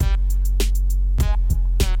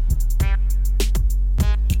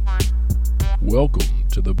Welcome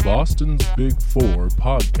to the Boston's Big Four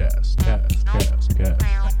podcast. Cast.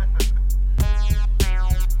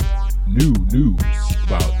 New news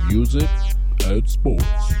about music and sports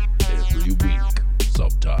every week,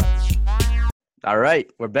 sometimes. All right,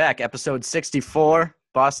 we're back. Episode 64,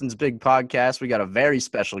 Boston's Big Podcast. We got a very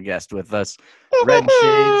special guest with us, Red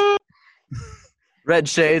Shades. Red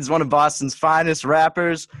Shades, one of Boston's finest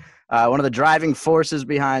rappers, one of the driving forces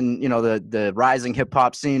behind, the rising hip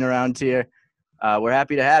hop scene around here. We're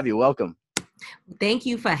happy to have you. Welcome. Thank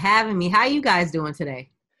you for having me. How you guys doing today?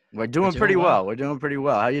 We're doing pretty well. We're doing pretty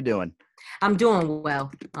well. How you doing? I'm doing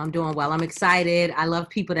well. I'm excited. I love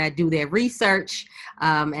people that do their research,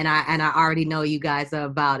 and I already know you guys are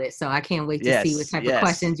about it. So I can't wait to see what type of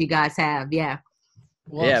questions you guys have. Yeah.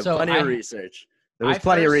 Well, plenty of research. There was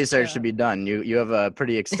plenty of research to be done. You have a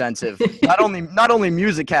pretty extensive, not only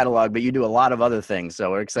music catalog, but you do a lot of other things. So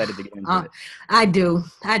we're excited to get into it. I do.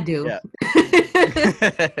 Yeah.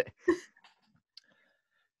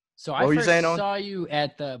 So I first saw you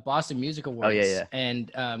at the Boston Music Awards. Oh, yeah.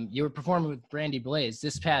 And you were performing with Brandy Blaze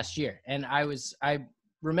this past year. And I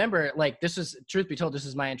remember, this was, truth be told, this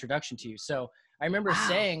is my introduction to you. So I remember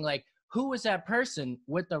saying, who was that person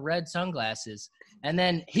with the red sunglasses? And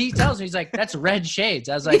then he tells me, he's like, that's Red Shades.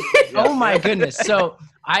 I was like, oh my goodness. So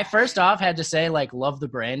I first off had to say, love the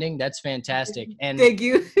branding. That's fantastic. And thank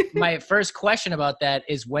you. My first question about that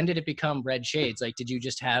is, when did it become Red Shades? Did you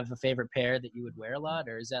just have a favorite pair that you would wear a lot,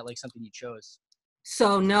 or is that something you chose?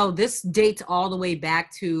 So no, this dates all the way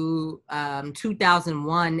back to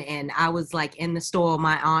 2001, and I was in the store with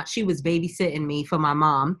my aunt. She was babysitting me for my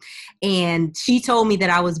mom, and she told me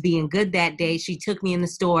that I was being good that day. She took me in the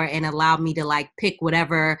store and allowed me to pick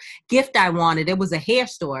whatever gift I wanted. It was a hair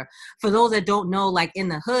store. For those that don't know, in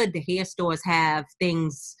the hood, the hair stores have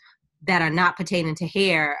things that are not pertaining to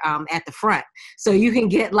hair at the front. So you can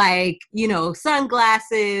get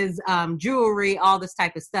sunglasses, jewelry, all this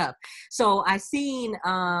type of stuff. So I seen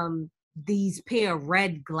these pair of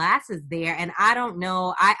red glasses there, and I don't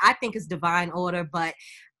know, I think it's divine order, but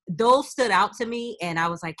those stood out to me, and I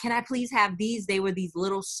was like, can I please have these? They were these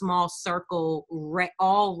little small circle,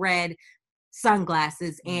 all red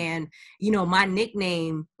sunglasses. And, my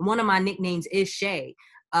nickname, one of my nicknames is Shay.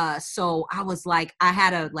 So I was I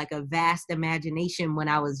had a vast imagination when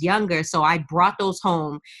I was younger. So I brought those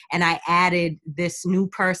home and I added this new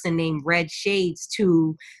person named Red Shades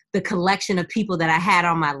to the collection of people that I had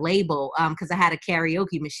on my label. Cause I had a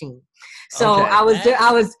karaoke machine. So okay.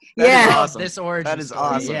 I was, yeah. Awesome. This origin that is story.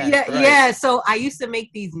 awesome. Yeah. So I used to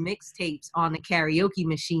make these mixtapes on the karaoke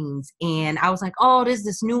machines, and I was like, oh, there's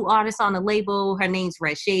this new artist on the label. Her name's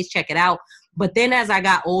Red Shades. Check it out. But then as I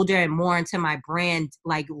got older and more into my brand,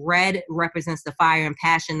 red represents the fire and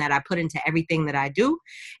passion that I put into everything that I do.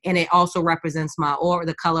 And it also represents my aura,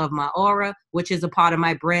 the color of my aura, which is a part of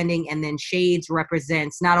my branding. And then Shades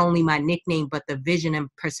represents not only my nickname, but the vision and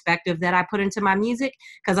perspective that I put into my music.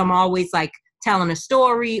 Because I'm always telling a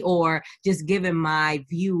story or just giving my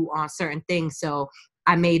view on certain things. So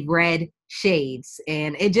I made Red Shades,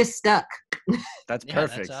 and it just stuck. That's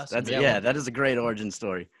perfect. That's awesome. That is a great origin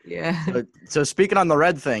story. Yeah. So speaking on the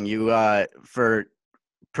red thing, you for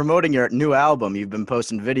promoting your new album, you've been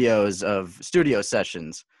posting videos of studio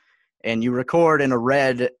sessions, and you record in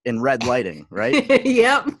red lighting, right?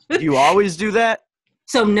 Yep. Do you always do that?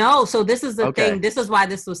 So no. So this is the Okay. thing. This is why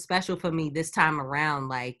this was special for me this time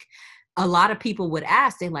around. A lot of people would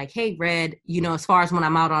ask, they're like, hey, Red, as far as when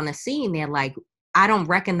I'm out on the scene, they're like, I don't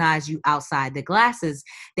recognize you outside the glasses.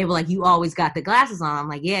 They were like, you always got the glasses on. I'm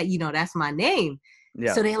like, yeah, that's my name.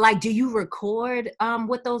 Yeah. So they're like, do you record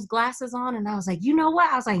with those glasses on? And I was like, you know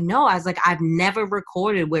what? I was like, no. I was like, I've never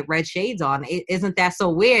recorded with red shades on. Isn't that so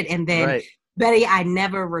weird? And then, right. Betty, I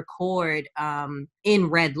never record in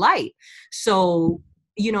red light. So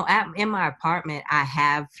in my apartment, I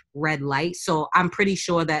have red light. So I'm pretty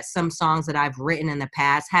sure that some songs that I've written in the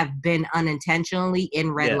past have been unintentionally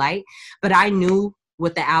in red light. But I knew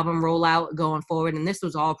with the album rollout going forward, and this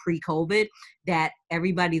was all pre-COVID, that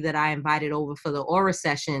everybody that I invited over for the Aura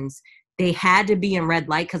sessions, they had to be in red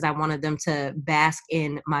light because I wanted them to bask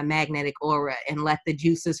in my magnetic aura and let the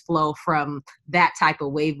juices flow from that type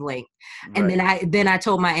of wavelength. Right. And then I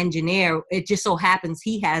told my engineer, it just so happens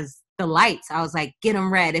he has the lights. I was like, get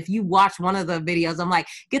them red. If you watch one of the videos, I'm like,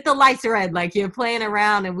 get the lights red. You're playing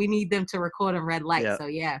around and we need them to record in red light. So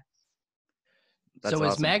yeah. That's so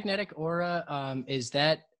awesome. Is Magnetic Aura, is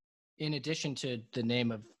that in addition to the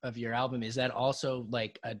name of your album, is that also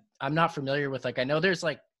I'm not familiar with, I know there's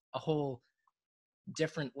a whole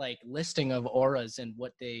different listing of auras and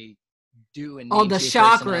what they do and all the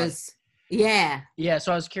chakras. Yeah. Yeah,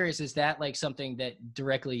 so I was curious, is that like something that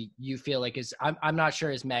directly you feel like is I'm not sure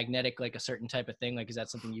is magnetic like a certain type of thing? Like is that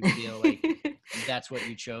something you feel like that's what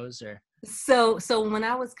you chose or So when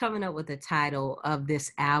I was coming up with the title of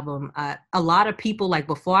this album, a lot of people, like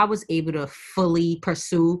before I was able to fully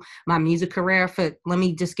pursue my music career, let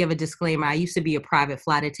me just give a disclaimer. I used to be a private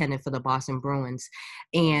flight attendant for the Boston Bruins.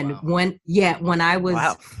 And wow. when I was,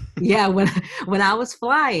 Wow. when I was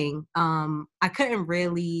flying, I couldn't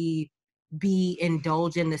really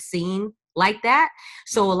indulge in the scene like that.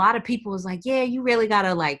 So a lot of people was like, yeah, you really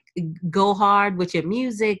gotta like go hard with your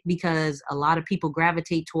music because a lot of people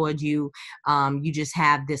gravitate towards you. You just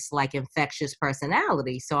have this like infectious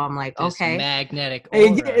personality. So I'm like, this okay, magnetic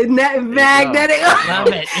aura? magnetic. Love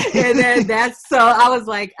it. And then so I was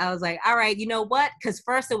like, all right, you know what? Because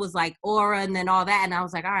first it was like aura and then all that, and I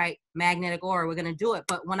was like, all right, magnetic aura, we're gonna do it.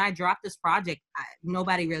 But when I dropped this project,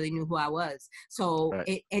 nobody really knew who I was, so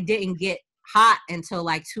Right. it didn't get hot until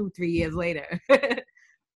like 2-3 years later.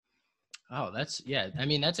 Oh, that's I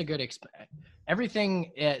mean, that's a good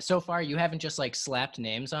everything so far. You haven't just like slapped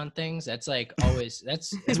names on things. That's like always.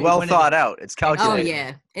 That's It's well thought out. It's calculated. Oh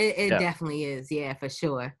yeah, it definitely is. Yeah, for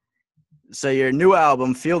sure. So your new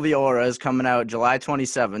album, Feel the Aura, is coming out July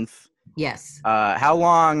 27th. Yes. How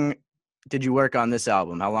long did you work on this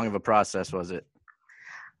album? How long of a process was it?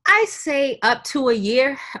 I say up to a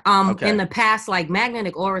year. Okay. In the past, like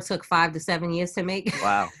Magnetic Aura took 5 to 7 years to make.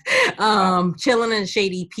 Wow. Chillin' in the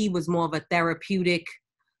Shade EP was more of a therapeutic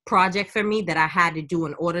project for me that I had to do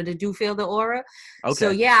in order to do Feel the Aura. Okay. So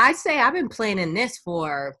yeah, I say I've been planning this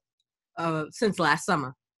for since last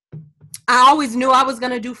summer. I always knew I was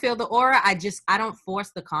going to do Feel the Aura. I don't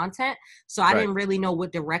force the content. So I didn't really know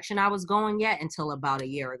what direction I was going yet until about a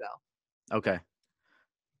year ago. Okay.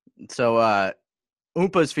 So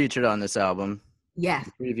Oompa's featured on this album. Yeah.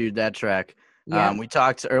 We reviewed that track. Yeah. We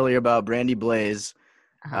talked earlier about Brandy Blaze.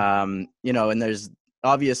 You know, and there's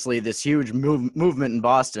obviously this huge movement in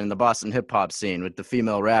Boston, the Boston hip hop scene with the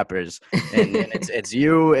female rappers. And it's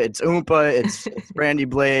you, it's Oompa, it's Brandy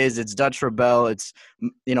Blaze, it's Dutch Rebel, it's,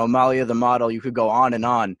 you know, Malia the Model. You could go on.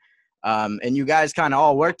 And you guys kind of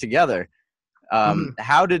all work together.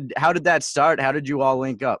 How did that start? How did you all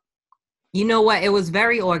link up? You know what? It was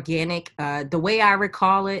very organic. The way I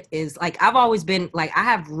recall it is like I've always been like I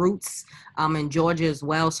have roots in Georgia as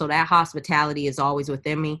well, so that hospitality is always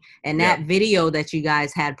within me. And that video that you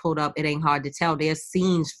guys had pulled up, It Ain't Hard to Tell, there's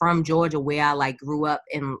scenes from Georgia where I like grew up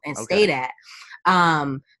and stayed at.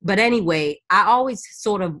 But anyway, I always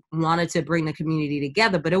sort of wanted to bring the community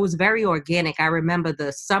together, but it was very organic. I remember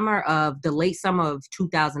the late summer of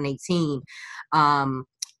 2018.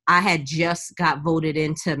 I had just got voted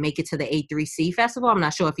in to make it to the A3C festival. I'm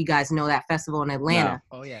not sure if you guys know that festival in Atlanta.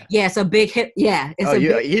 No. Oh yeah. Yeah, it's a big hit. Yeah.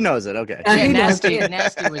 He knows it. Okay. Yeah,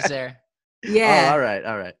 Nasty was there. Yeah. Oh,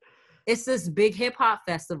 all right. It's this big hip hop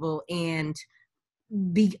festival, and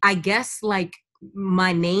I guess like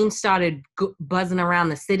my name started buzzing around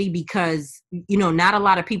the city because, you know, not a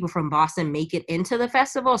lot of people from Boston make it into the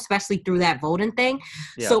festival, especially through that voting thing.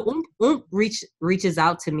 Yeah. So reaches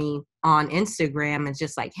out to me on Instagram and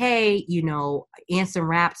just like, hey, you know, Anson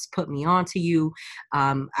Raps put me on to you.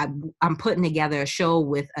 I'm putting together a show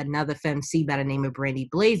with another femc by the name of Brandy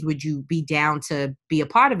Blaze. Would you be down to be a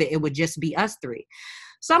part of it? It would just be us three.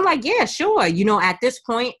 So I'm like, yeah, sure. You know, at this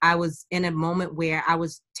point, I was in a moment where I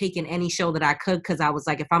was taking any show that I could because I was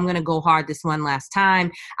like, if I'm going to go hard this one last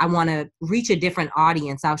time, I want to reach a different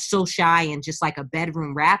audience. I was so shy and just like a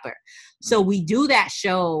bedroom rapper. So we do that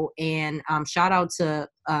show, and shout out to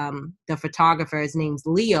the photographer. His name's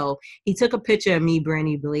Leo. He took a picture of me,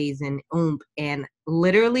 Brandy Blaze, and and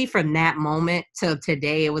literally from that moment to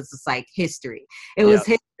today, it was just like history. It was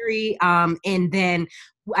history. And then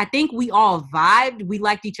I think we all vibed. We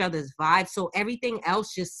liked each other's vibe. So everything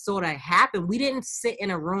else just sort of happened. We didn't sit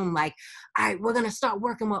in a room like, all right, we're going to start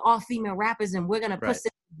working with all female rappers and we're going to push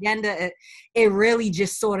this agenda. It really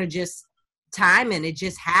just sort of just timing. It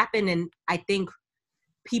just happened. And I think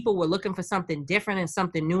people were looking for something different and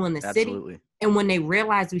something new in the city. And when they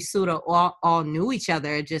realized we sort of all knew each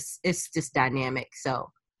other, it's just dynamic.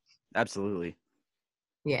 So. Absolutely.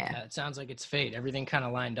 Yeah. It sounds like it's fate. Everything kind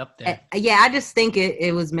of lined up there. Yeah, I just think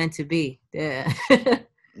it was meant to be. Yeah.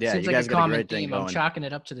 Yeah, seems you like guys a got a common great thing theme. going. I'm chalking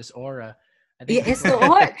it up to this aura. I think it's the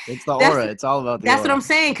aura. It's the aura. It's all about the That's aura. what I'm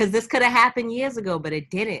saying, because this could have happened years ago, but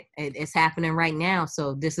it didn't. It's happening right now.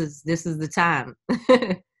 So this is the time.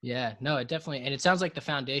 Yeah, no, it definitely, and it sounds like the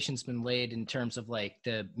foundation's been laid in terms of like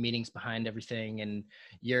the meetings behind everything and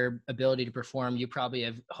your ability to perform. You probably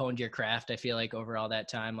have honed your craft, I feel like, over all that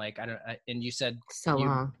time. Like, and you said so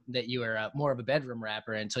long that you were more of a bedroom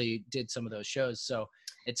rapper until you did some of those shows. So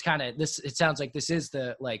it's kind of this. It sounds like this is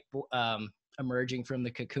the like emerging from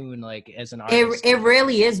the cocoon, like as an artist. It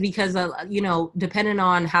really is, because depending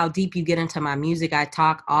on how deep you get into my music, I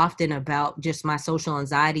talk often about just my social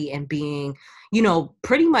anxiety and being,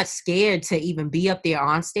 pretty much scared to even be up there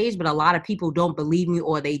on stage. But a lot of people don't believe me,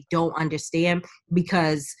 or they don't understand,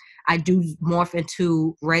 because I do morph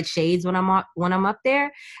into red shades when I'm up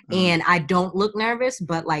there, and I don't look nervous,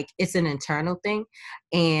 but like it's an internal thing.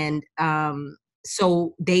 And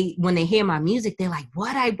so when they hear my music, they're like,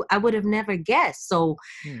 what? I would have never guessed. So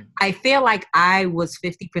I feel like I was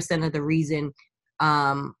 50% of the reason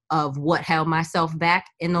of what held myself back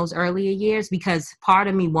in those earlier years, because part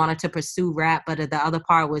of me wanted to pursue rap, but the other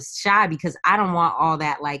part was shy, because I don't want all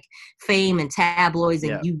that like fame and tabloids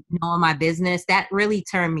and you knowing my business. That really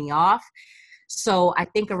turned me off. So I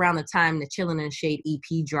think around the time the Chillin' in the Shade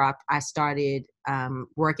EP dropped, I started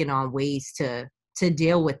working on ways to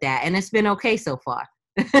deal with that, and it's been okay so far.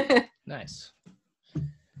 Nice.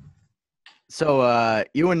 So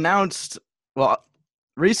you announced,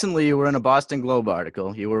 recently you were in a Boston Globe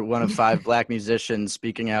article. You were one of 5 Black musicians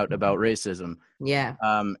speaking out about racism. Yeah.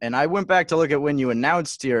 And I went back to look at when you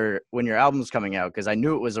announced when your album was coming out, because I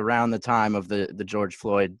knew it was around the time of the George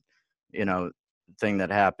Floyd, thing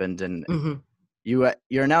that happened, and your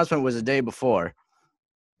announcement was a day before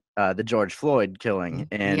the George Floyd killing.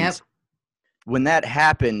 And when that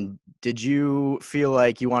happened, did you feel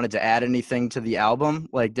like you wanted to add anything to the album?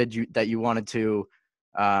 Like, that you wanted to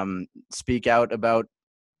speak out about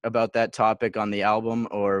that topic on the album,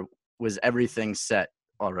 or was everything set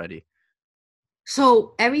already?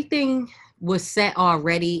 So everything was set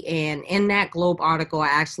already. And in that Globe article, I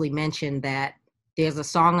actually mentioned that there's a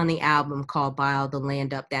song on the album called Bile the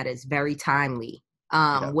Land Up that is very timely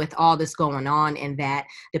with all this going on, and that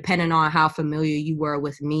depending on how familiar you were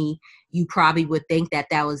with me, you probably would think that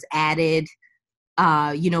was added,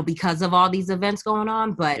 because of all these events going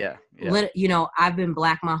on. But, I've been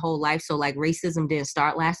Black my whole life. So like racism didn't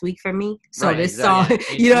start last week for me. So this song,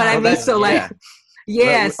 you know what I mean? So like,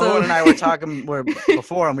 so Owen and I were talking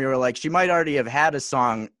before, and we were like, she might already have had a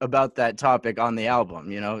song about that topic on the album,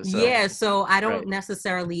 So. So I don't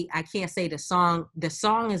necessarily, I can't say the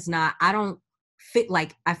song is not, I don't fit,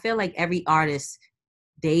 like, I feel like every artist,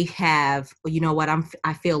 they have,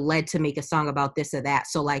 I feel led to make a song about this or that.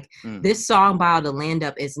 So like this song, Bile the Land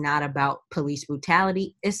Up, is not about police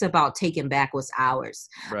brutality. It's about taking back what's ours.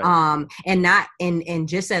 Right. And not, and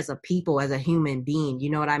just as a people, as a human being,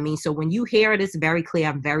 you know what I mean? So when you hear it, it's very clear.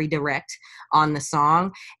 I'm very direct on the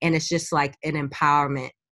song, and it's just like an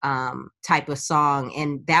empowerment type of song,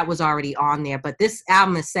 and that was already on there. But this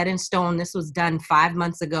album is set in stone. This was done 5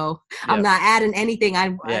 months ago. I'm not adding anything.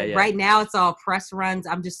 Right now it's all press runs.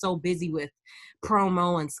 I'm just so busy with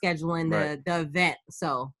promo and scheduling the event.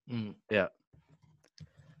 So yeah,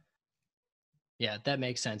 that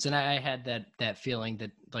makes sense. And I had that feeling that,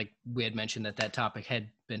 like we had mentioned, that topic had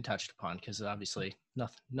been touched upon, because obviously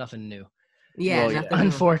nothing new.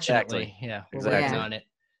 Unfortunately. Exactly. We're working on it.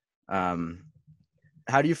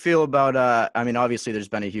 How do you feel about, obviously there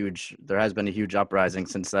has been a huge uprising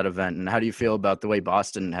since that event. And how do you feel about the way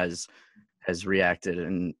Boston has reacted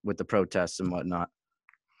and with the protests and whatnot?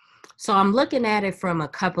 So I'm looking at it from a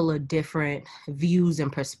couple of different views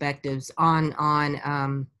and perspectives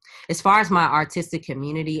on as far as my artistic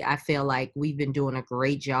community. I feel like we've been doing a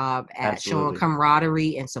great job at showing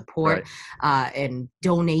camaraderie and support, and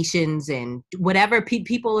donations, and whatever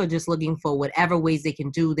people are just looking for, whatever ways they can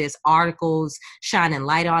do. There's articles shining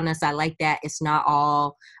light on us. I like that it's not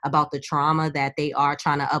all about the trauma, that they are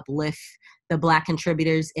trying to uplift the Black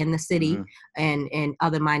contributors in the city and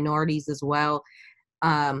other minorities as well.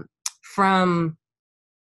 From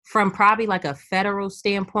probably like a federal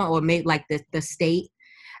standpoint, or maybe like the state,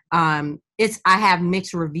 I have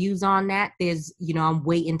mixed reviews on that. There's, I'm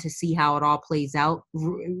waiting to see how it all plays out.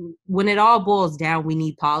 When it all boils down, we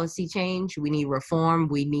need policy change, we need reform,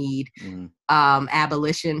 we need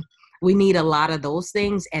abolition. We need a lot of those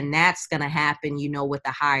things, and that's going to happen, with the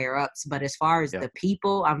higher ups. But as far as the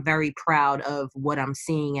people, I'm very proud of what I'm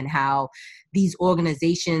seeing and how these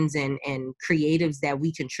organizations and creatives that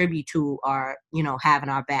we contribute to are, having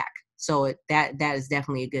our back. So that is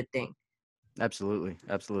definitely a good thing. Absolutely.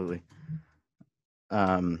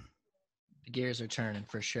 The gears are turning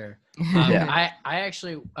for sure. I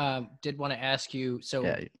actually did want to ask you, so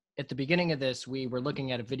at the beginning of this, we were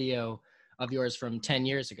looking at a video of yours from 10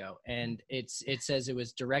 years ago, and it says it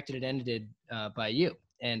was directed and edited by you.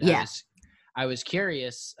 And I was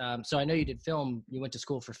curious. So I know you did film, you went to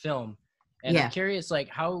school for film, and I'm curious, like,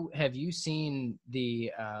 how have you seen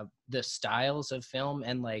the styles of film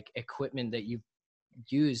and like equipment that you've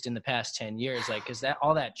used in the past 10 years? Like, cause that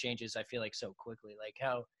all that changes, I feel like, so quickly. Like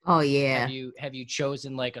how Oh yeah. have you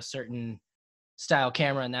chosen like a certain style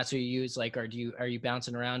camera and that's what you use? Like, are you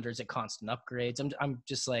bouncing around, or is it constant upgrades? I'm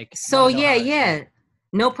just like, So wanna know how yeah, that's done.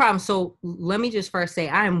 no problem. So let me just first say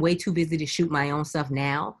I am way too busy to shoot my own stuff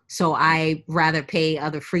now. So I rather pay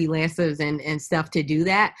other freelancers and stuff to do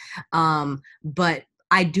that. But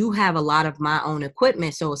I do have a lot of my own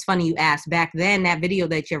equipment. So it's funny you asked. Back then, that video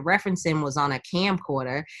that you're referencing was on a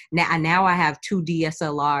camcorder. Now I have 2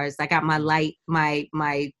 DSLRs. I got my light, my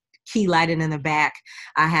key lighting in the back.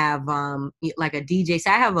 I have like a DJ.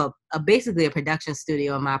 So I have a basically a production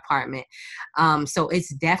studio in my apartment. So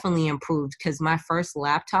it's definitely improved, because my first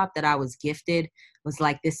laptop that I was gifted was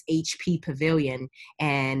like this HP Pavilion,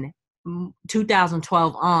 and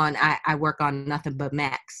 2012 on, I work on nothing but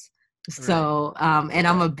Macs. So and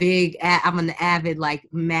I'm an avid like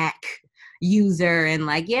Mac user, and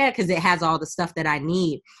like because it has all the stuff that I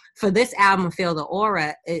need for this album, Feel the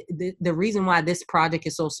Aura. The reason why this project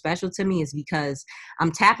is so special to me is because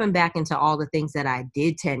I'm tapping back into all the things that I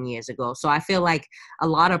did 10 years ago. So I feel like a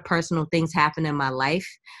lot of personal things happened in my life,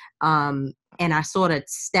 and I sort of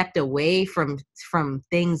stepped away from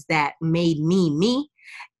things that made me.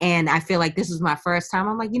 And I feel like this is my first time.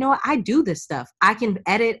 I'm like, you know what? I do this stuff. I can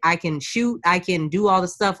edit, I can shoot, I can do all the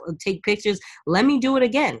stuff, take pictures. Let me do it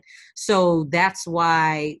again. So that's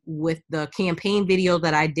why with the campaign video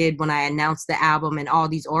that I did when I announced the album and all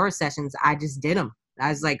these Aura sessions, I just did them. I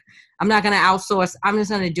was like, I'm not going to outsource. I'm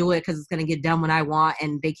just going to do it because it's going to get done when I want,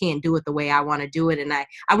 and they can't do it the way I want to do it. And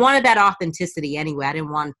I wanted that authenticity anyway. I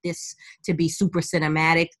didn't want this to be super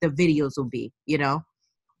cinematic. The videos will be,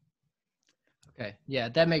 Okay. Yeah,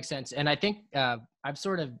 that makes sense. And I think I've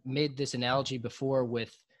sort of made this analogy before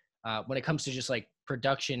with when it comes to just like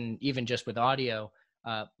production, even just with audio,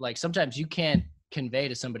 like sometimes you can't convey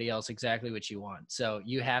to somebody else exactly what you want. So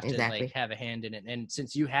you have to like have a hand in it. And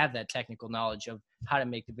since you have that technical knowledge of how to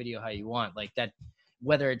make the video how you want, like that,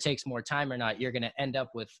 whether it takes more time or not, you're going to end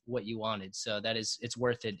up with what you wanted. So it's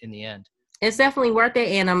worth it in the end. It's definitely worth it,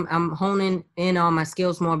 and I'm honing in on my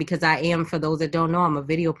skills more, because I am, for those that don't know, I'm a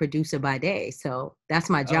video producer by day, so that's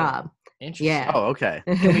my job. Interesting. Yeah. Oh, okay.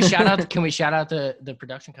 Can we shout out the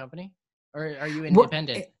production company, or are you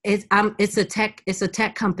independent? Well, it's a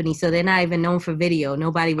tech company, so they're not even known for video.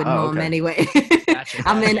 Nobody would know them anyway. Gotcha.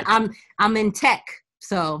 I'm in tech,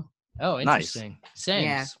 so. Oh, interesting. Nice. Same.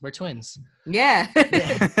 Yeah. We're twins. Yeah.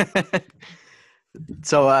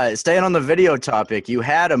 So staying on the video topic, you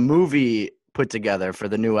had a movie put together for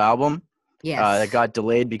the new album. Yes. That got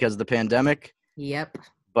delayed because of the pandemic. Yep.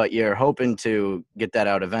 But you're hoping to get that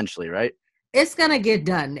out eventually, right? It's gonna get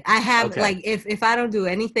done. I have like if I don't do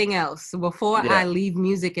anything else before I leave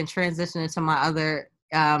music and transition into my other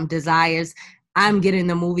desires, I'm getting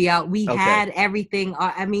the movie out. We had everything.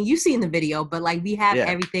 I mean, you've seen the video, but like we have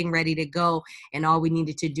everything ready to go, and all we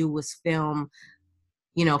needed to do was film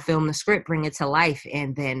the script, bring it to life,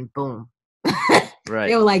 and then boom. Right.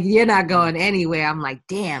 They were like, "You're not going anywhere." I'm like,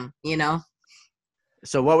 "Damn,"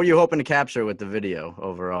 So what were you hoping to capture with the video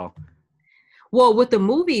overall? Well, with the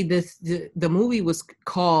movie, the movie was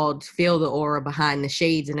called Feel the Aura Behind the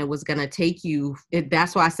Shades, and it was going to take you,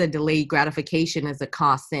 that's why I said delayed gratification is a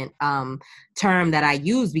constant term that I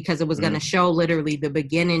use, because it was going to show literally the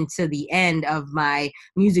beginning to the end of my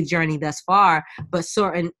music journey thus far. But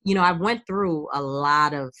I went through a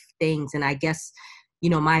lot of things, and I guess,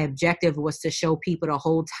 my objective was to show people to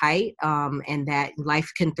hold tight, and that life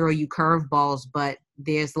can throw you curveballs, but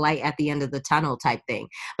there's light at the end of the tunnel type thing.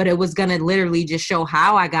 But it was going to literally just show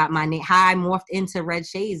how I got my name, how I morphed into Red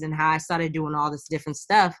Shades, and how I started doing all this different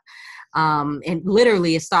stuff. And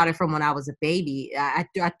literally it started from when I was a baby. I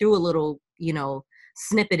threw a little,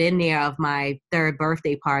 snippet in there of my 3rd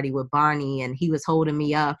birthday party with Barney, and he was holding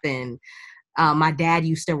me up, and my dad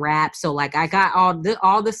used to rap. So like I got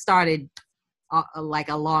all this started like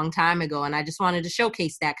a long time ago, and I just wanted to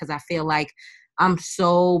showcase that, because I feel like I'm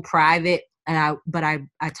so private, and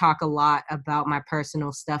I talk a lot about my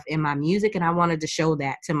personal stuff in my music, and I wanted to show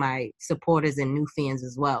that to my supporters and new fans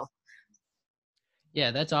as well. Yeah,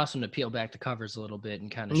 that's awesome to peel back the covers a little bit and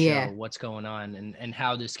kind of show what's going on and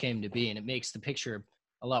how this came to be, and it makes the picture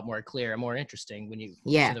a lot more clear and more interesting when you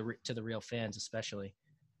to the real fans especially.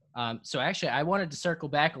 So actually, I wanted to circle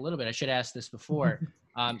back a little bit. I should ask this before.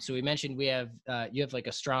 So we mentioned you have like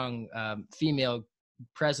a strong female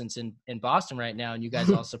presence in Boston right now, and you guys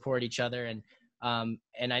all support each other. And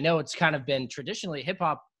I know it's kind of been traditionally, hip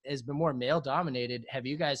hop has been more male dominated. Have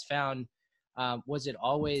you guys found, was it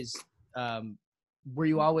always, were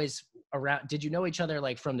you always around, did you know each other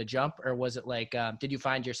like from the jump, or was it like, did you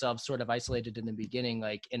find yourself sort of isolated in the beginning,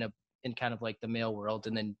 like in a in kind of like the male world,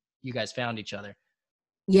 and then you guys found each other?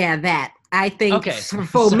 Yeah, that. I think Okay.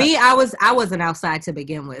 for me, I wasn't outside to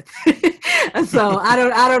begin with. So I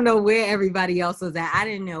don't know where everybody else was at. I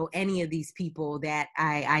didn't know any of these people that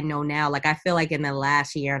I know now. Like, I feel like in the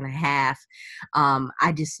last year and a half,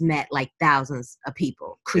 I just met like thousands of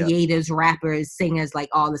people, creators, rappers, singers, like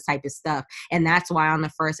all this type of stuff. And that's why on the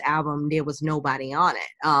first album, there was nobody on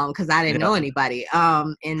it. Cause I didn't know anybody.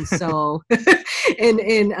 And so,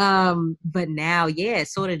 but now, yeah, it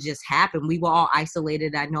sort of just happened. We were all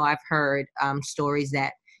isolated. I know I've heard stories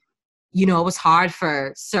that, you know, it was hard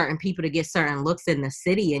for certain people to get certain looks in the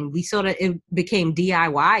city, and it became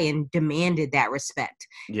DIY and demanded that respect.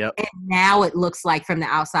 Yep. And now it looks like from the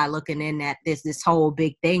outside looking in that there's this whole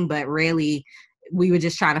big thing, but really we were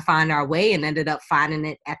just trying to find our way and ended up finding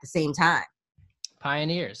it at the same time.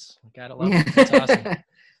 Pioneers. Gotta love it. That's awesome.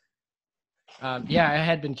 Yeah, I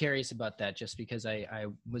had been curious about that just because I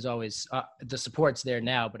was always, the support's there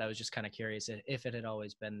now, but I was just kind of curious if it had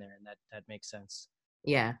always been there, and that makes sense.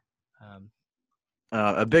 Yeah.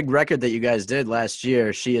 A big record that you guys did last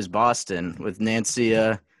year, She Is Boston, with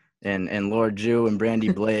Nancia and Lord Jew and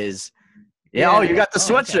Brandy Blaze. Yeah. Oh, you got the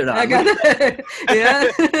sweatshirt on. I got it.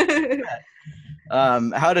 Yeah.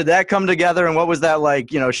 How did that come together, and what was that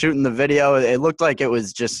like, you know, shooting the video? It looked like it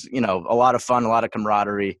was just, you know, a lot of fun, a lot of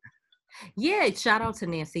camaraderie. Yeah, shout out to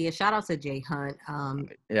Nancy. Shout out to Jay Hunt.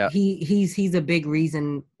 Yeah, he's a big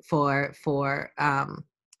reason for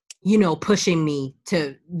you know, pushing me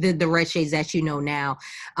to the Red Shades that you know now.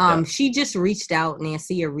 She just reached out,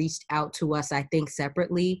 Nancy reached out to us, I think,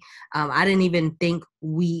 separately. I didn't even think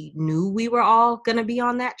we knew we were all going to be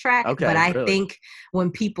on that track. Okay, but I really? think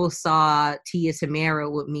when people saw Tia Tamara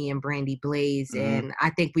with me and Brandy Blaze, and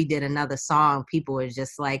I think we did another song, people were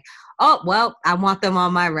just like, oh, well, I want them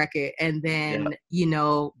on my record. And then, you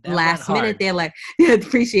know, That last went hard. minute, they're like, yeah,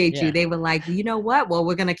 appreciate Yeah. you. They were like, you know what? Well,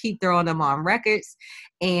 we're going to keep throwing them on records.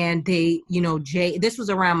 And they, you know, Jay, this was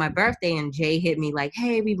around my birthday, and Jay hit me like,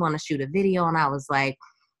 hey, we want to shoot a video. And I was like,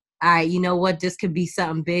 all right, you know what? This could be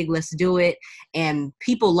something big. Let's do it. And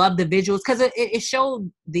people love the visuals because it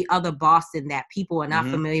showed the other Boston that people are not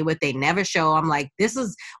familiar with. They never show. I'm like,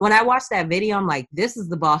 when I watched that video, I'm like, this is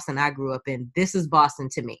the Boston I grew up in. This is Boston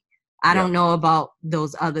to me. I don't know about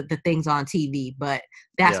the things on TV, but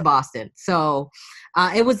that's Boston. So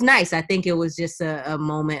it was nice. I think it was just a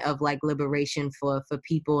moment of like liberation for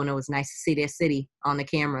people. And it was nice to see their city on the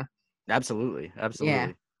camera. absolutely.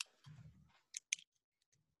 Yeah.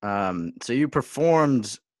 So you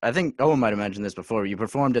performed, I think Owen might have mentioned this before, you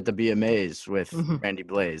performed at the BMAs with Brandy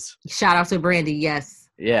Blaze. Shout out to Brandy. Yes.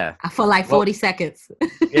 Yeah. For like 40 seconds.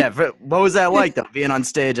 Yeah. What was that like, though, being on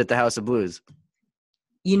stage at the House of Blues?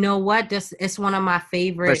 You know what? It's one of my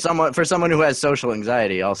favorite. For someone who has social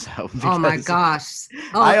anxiety also. Oh my gosh.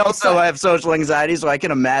 Oh, I also have social anxiety, so I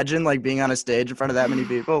can imagine like being on a stage in front of that many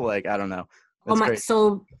people. Like, I don't know. That's great.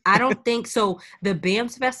 So I don't think so. The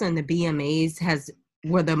BAMS Fest and the BMAs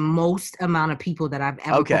were the most amount of people that I've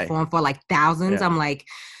ever performed for, like thousands. Yeah. I'm like,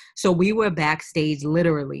 so we were backstage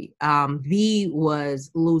literally. V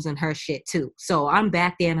was losing her shit too. So I'm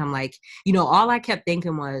back there and I'm like, you know, all I kept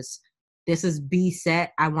thinking was, this is B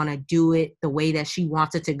set. I want to do it the way that she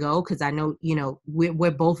wants it to go. Cause I know, you know,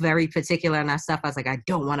 we're both very particular in our stuff. I was like, I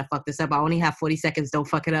don't want to fuck this up. I only have 40 seconds. Don't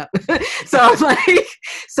fuck it up. So I was like,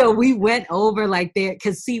 so we went over like there.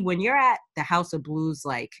 Cause see, when you're at the House of Blues,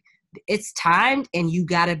 like it's timed and you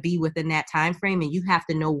got to be within that time frame, and you have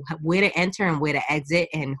to know where to enter and where to exit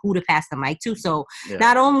and who to pass the mic to. So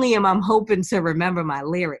not only am I hoping to remember my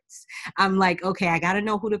lyrics, I'm like, okay, I got to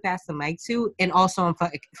know who to pass the mic to. And also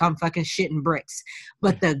I'm fucking shitting bricks.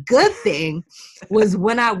 But the good thing was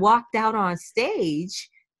when I walked out on stage,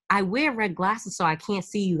 I wear red glasses so I can't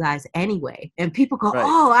see you guys anyway. And people go,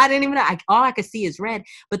 oh, I didn't even know. All I could see is red,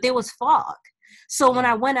 but there was fog. So when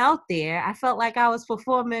I went out there, I felt like I was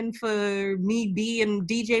performing for me, B, and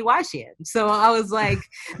DJ Yshan. So I was like,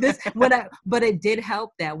 but it did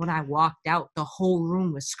help that when I walked out, the whole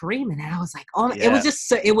room was screaming, and I was like, oh, it was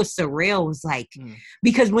just, it was surreal. It was like,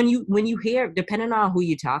 because when you hear, depending on who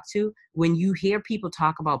you talk to, when you hear people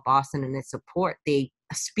talk about Boston and its support, they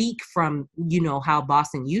speak from, you know, how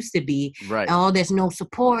Boston used to be. Right. Oh, there's no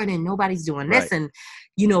support and nobody's doing this. And,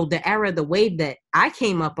 you know, the wave that I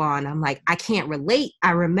came up on, I'm like, I can't relate.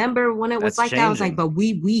 I remember when it was like that, I was like, but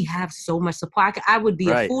we have so much support. I would be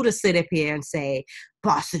a fool to sit up here and say,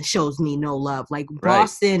 Boston shows me no love. Like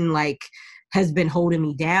Boston, like, has been holding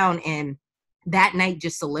me down. And that night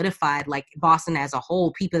just solidified like Boston as a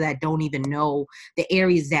whole. People that don't even know the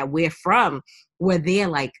areas that we're from were there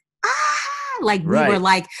like, like we were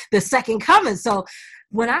like the second coming. So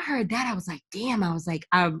when I heard that, I was like, damn, I was like,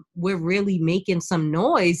 we're really making some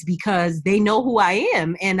noise because they know who I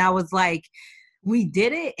am. And I was like, we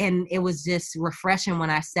did it. And it was just refreshing when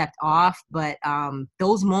I stepped off. But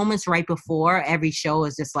those moments right before every show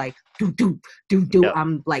is just like, do, do, do, do. Yep.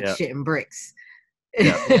 I'm like Yep. shitting bricks.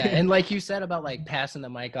 Yeah. And like you said about like passing the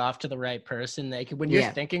mic off to the right person, like when you're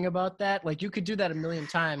thinking about that, like you could do that a million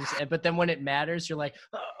times, but then when it matters, you're like,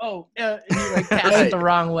 and you like pass it the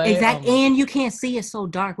wrong way. Exactly. And you can't see, it's so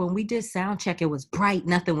dark. When we did sound check, it was bright,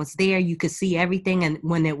 nothing was there. You could see everything. And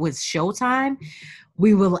when it was showtime,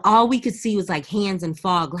 all we could see was like hands and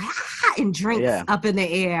fog, like, and drinks up in the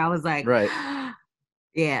air. I was like, right.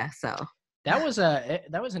 Yeah. So that was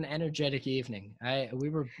an energetic evening. We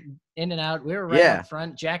were in and out. We were right up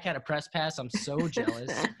front. Jack had a press pass. I'm so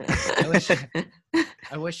jealous. I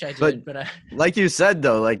wish I did, but like you said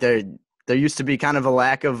though, like there used to be kind of a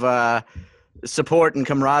lack of support and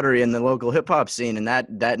camaraderie in the local hip hop scene, and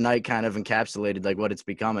that night kind of encapsulated like what it's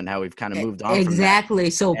become and how we've kind of moved on. Exactly.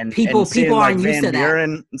 From that. So people aren't used to that.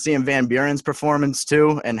 And seeing Van Buren's performance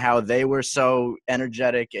too, and how they were so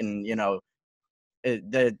energetic, and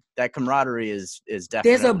that camaraderie is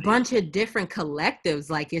definitely. There's a bunch of different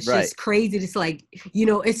collectives. Like it's just crazy. It's like,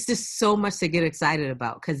 it's just so much to get excited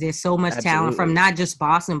about because there's so much talent from not just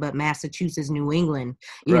Boston, but Massachusetts, New England,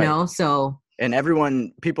 you know, so. And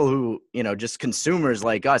people who, just consumers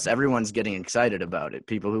like us, everyone's getting excited about it.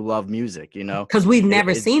 People who love music, Because we've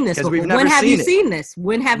never seen this before. When have you seen this?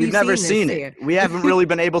 When have you never seen this? It. We haven't really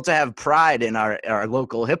been able to have pride in our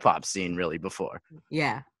local hip hop scene really before.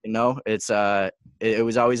 Yeah. It's it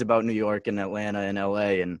was always about New York and Atlanta and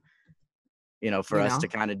LA, and for us to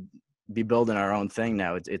kind of be building our own thing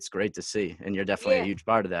now, it's great to see, and you're definitely a huge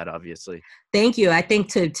part of that, obviously. Thank you. I think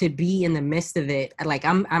to be in the midst of it, like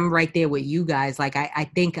I'm right there with you guys. Like I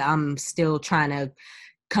think I'm still trying to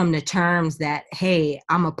come to terms that, hey,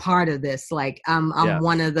 I'm a part of this. Like I'm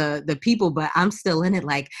one of the people, but I'm still in it.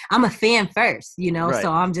 Like I'm a fan first,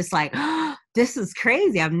 so I'm just like, oh, this is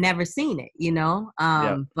crazy. I've never seen it,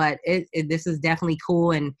 but this is definitely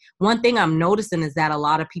cool. And one thing I'm noticing is that a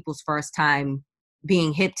lot of people's first time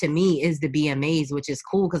being hip to me is the BMAs, which is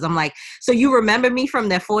cool because I'm like, so you remember me from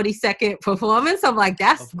that 40-second performance? I'm like,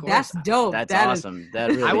 that's dope. That's awesome.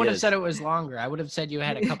 That really I would have said it was longer. I would have said you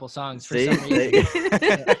had a couple songs for some reason.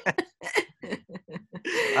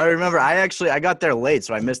 I remember I got there late,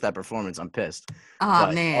 so I missed that performance. I'm pissed.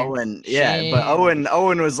 Oh man.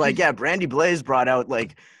 Owen was like, Brandy Blaze brought out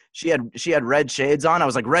like she had red shades on. I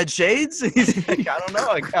was like, red shades? He's like, I don't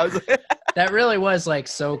know. I was like, that really was like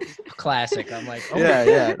so classic. I'm like,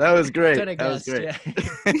 that was great. That was great.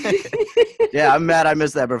 Yeah, I'm mad I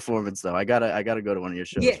missed that performance though. I gotta go to one of your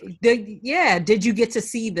shows. Did you get to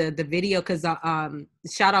see the video? Because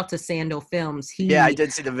shout out to Sando Films. I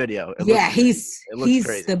did see the video. He's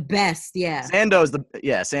crazy. The best. Yeah.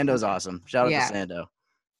 Sando's awesome. Shout out to Sando.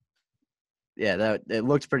 Yeah, it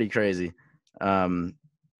looks pretty crazy.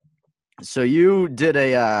 So you did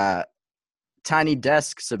a Tiny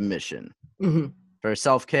Desk submission for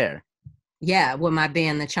self-care. Yeah, with my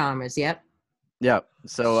band, The Charmers. Yep. Yep.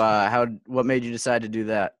 So what made you decide to do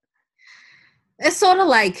that? It's sort of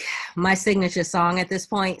like my signature song at this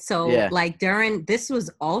point. So like this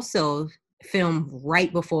was also filmed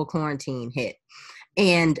right before quarantine hit.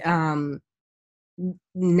 And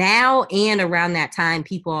now and around that time,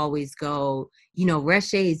 people always go, Red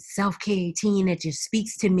Shade's Self-Care 18, it just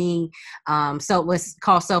speaks to me. So it was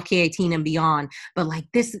called Self-Care 18 and Beyond. But like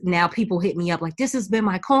this, now people hit me up like, this has been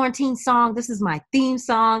my quarantine song. This is my theme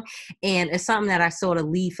song. And it's something that I sort of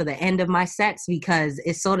leave for the end of my sets because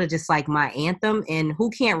it's sort of just like my anthem. And who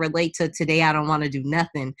can't relate to Today I Don't Want to Do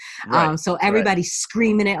Nothing? Right. So everybody's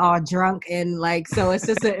screaming it all drunk. And like, so it's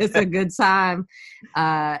just it's a good time.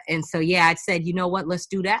 And so, I said, you know what, let's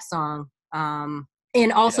do that song.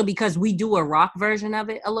 And also because we do a rock version of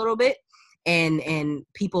it a little bit and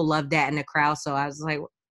people love that in the crowd. So I was like,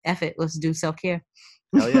 F it, let's do Self-Care.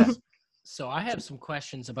 Hell yeah. So I have some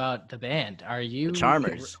questions about the band. Are you the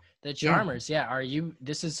Charmers? The Charmers, yeah. Are you,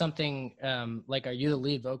 this is something, like, are you the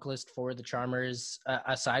lead vocalist for the Charmers,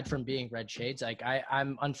 aside from being Red Shades? Like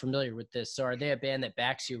I'm unfamiliar with this. So are they a band that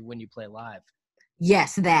backs you when you play live?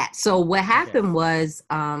 Yes, that. So what happened was,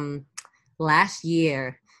 last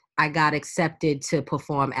year, I got accepted to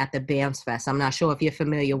perform at the BAMS Fest. I'm not sure if you're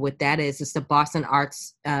familiar with that is. It's the Boston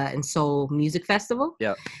Arts and Soul Music Festival.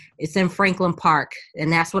 Yeah. It's in Franklin Park.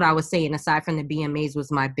 And that's what I was saying. Aside from the BMAs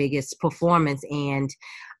was my biggest performance. And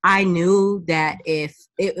I knew that if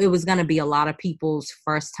it was going to be a lot of people's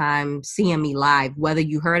first time seeing me live, whether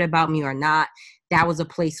you heard about me or not, that was a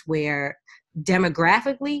place where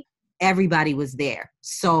demographically, everybody was there.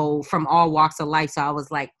 So from all walks of life. So I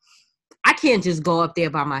was like, I can't just go up there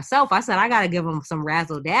by myself. I said, I got to give them some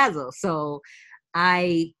razzle dazzle. So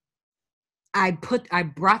I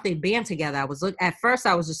brought the band together. At first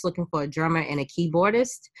I was just looking for a drummer and a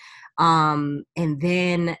keyboardist. And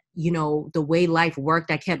then, the way life worked,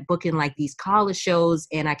 I kept booking like these college shows,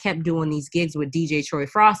 and I kept doing these gigs with DJ Troy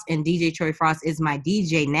Frost, and DJ Troy Frost is my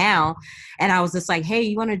DJ now. And I was just like, hey,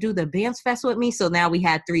 you want to do the Bands Fest with me? So now we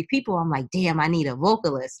had 3 people. I'm like, damn, I need a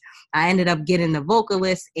vocalist. I ended up getting the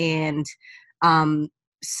vocalist, and,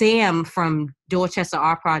 Sam from Dorchester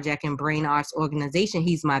Art Project and Brain Arts Organization,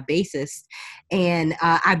 he's my bassist. And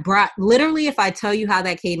literally, if I tell you how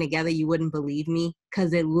that came together, you wouldn't believe me,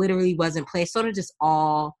 because it literally wasn't planned. Sort of just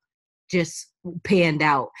all just panned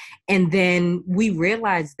out. And then we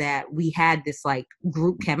realized that we had this like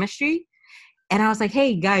group chemistry. And I was like,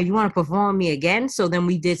 hey, guys, you want to perform me again? So then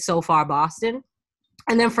we did So Far Boston.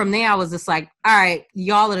 And then from there, I was just like, all right,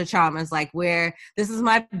 y'all are the Charmers. Like, this is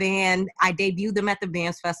my band. I debuted them at the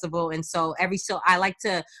Bands Festival. And so I like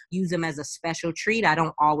to use them as a special treat. I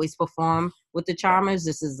don't always perform with the Charmers.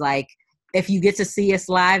 This is like, if you get to see us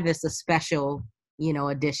live, it's a special,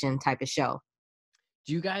 edition type of show.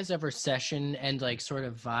 Do you guys ever session and like sort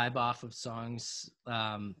of vibe off of songs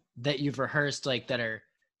that you've rehearsed, like that are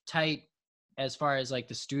tight as far as like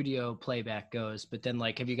the studio playback goes? But then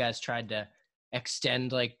like, have you guys tried to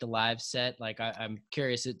extend like the live set? Like I'm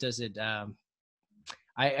curious,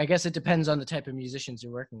 I guess it depends on the type of musicians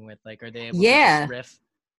you're working with. Like, are they able to just riff?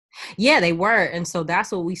 Yeah, they were. And so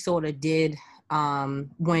that's what we sort of did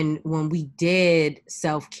when we did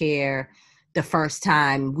Self-Care the first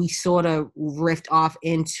time. We sort of riffed off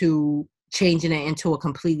into changing it into a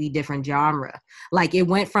completely different genre. Like, it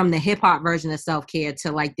went from the hip hop version of Self-Care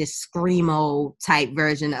to like this screamo type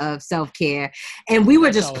version of Self-Care. And we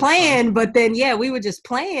were just playing, but then, we were just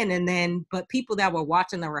playing. But people that were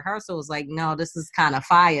watching the rehearsal was like, no, this is kind of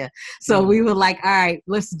fire. So we were like, all right,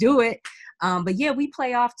 let's do it. But yeah, we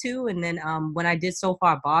play off too. And then when I did So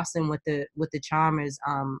Far Boston with the Charmers,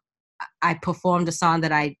 I performed a song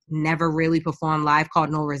that I never really performed live called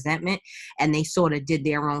No Resentment, and they sort of did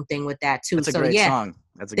their own thing with that too. That's a great song.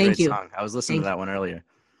 That's a great song. I was listening to that one earlier.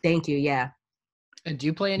 Thank you. Yeah. And do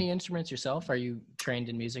you play any instruments yourself? Are you trained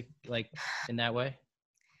in music like in that way?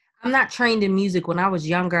 I'm not trained in music. When I was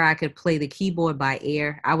younger, I could play the keyboard by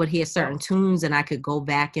ear. I would hear certain tunes and I could go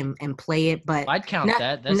back and play it. But I'd count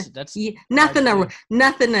that. That's nothing to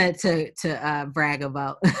brag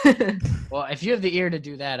about. Well, if you have the ear to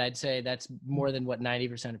do that, I'd say that's more than what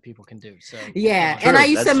 90% of people can do. So yeah, and I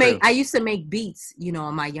used to make beats, in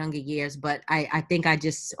my younger years. But I think I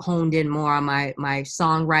just honed in more on my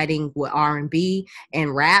songwriting with R&B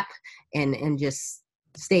and rap, and just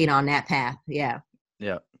stayed on that path. Yeah.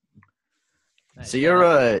 Yeah. So you're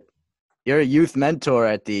a youth mentor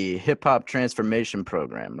at the Hip Hop Transformation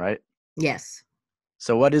Program, right? Yes.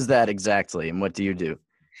 So what is that exactly, and what do you do?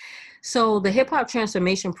 So the Hip Hop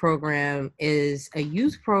Transformation Program is a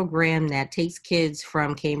youth program that takes kids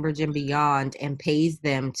from Cambridge and beyond and pays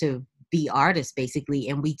them to be artists, basically.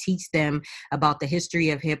 And we teach them about the history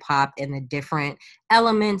of hip hop and the different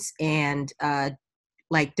elements and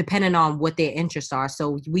like depending on what their interests are.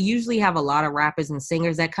 So we usually have a lot of rappers and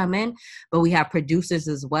singers that come in, but we have producers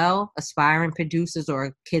as well, aspiring producers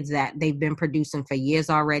or kids that they've been producing for years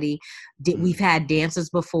already. We've had dancers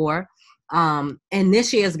before. And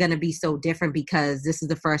this year is going to be so different because this is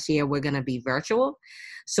the first year we're going to be virtual.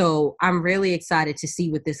 So I'm really excited to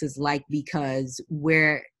see what this is like, because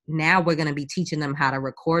we're going to be teaching them how to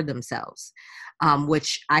record themselves,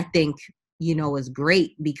 which I think is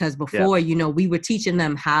great, because before, we were teaching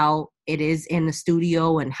them how it is in the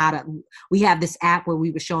studio and we have this app where we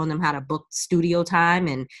were showing them how to book studio time,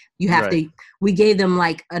 and you have we gave them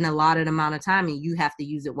like an allotted amount of time and you have to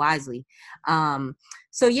use it wisely.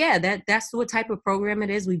 So yeah, that's what type of program it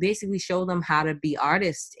is. We basically show them how to be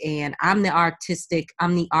artists, and I'm the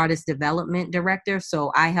artist development director.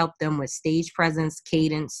 So I help them with stage presence,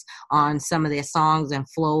 cadence on some of their songs and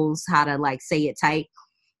flows, how to like say it tight.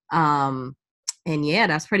 And yeah,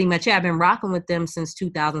 that's pretty much it. I've been rocking with them since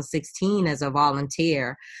 2016 as a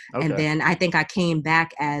volunteer. Okay. And then I think I came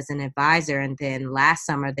back as an advisor. And then last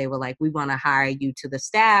summer they were like, we want to hire you to the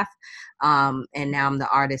staff. And now I'm the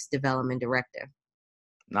artist development director.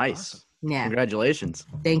 Nice. Awesome. Yeah. Congratulations.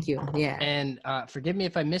 Thank you. Yeah. And forgive me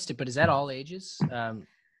if I missed it, but is that all ages?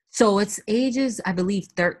 So it's ages, I believe,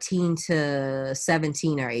 13 to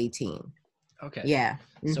 17 or 18. Okay. Yeah.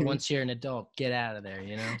 So Mhm. once you're an adult, get out of there,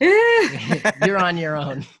 Eh. You're on your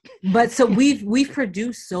own. But so we've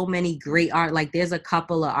produced so many great art. Like there's a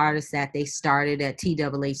couple of artists that they started at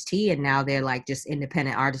TWHT and now they're like just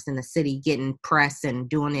independent artists in the city getting press and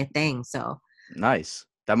doing their thing. So Nice.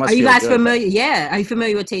 That are must you feel guys good. familiar? Yeah. Are you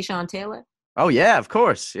familiar with Tayshawn Taylor? Oh yeah, of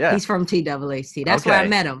course. Yeah. He's from TWHT. That's where I Okay.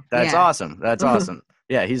 met him. That's Yeah. awesome. That's awesome.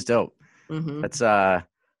 Yeah, he's dope. Hmm. That's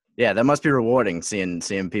yeah, that must be rewarding seeing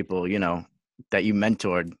people, that you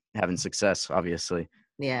mentored having success, obviously.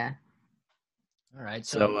 Yeah. All right.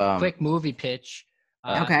 So, So quick movie pitch.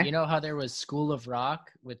 Okay. You know how there was School of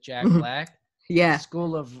Rock with Jack Mhm. Black? Yeah.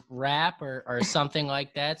 School of Rap or something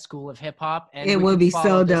like that. School of Hip Hop. And It we would could be follow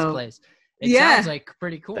so this dope. place. It Yeah. sounds like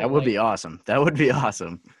pretty cool. that would be awesome. That would be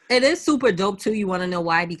awesome. It is super dope too. You want to know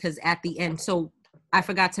why? Because at the end, so I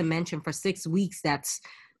forgot to mention for 6 weeks, that's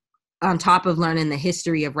on top of learning the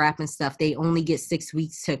history of rap and stuff, they only get 6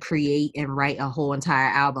 weeks to create and write a whole entire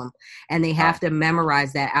album. And they have to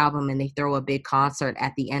memorize that album and they throw a big concert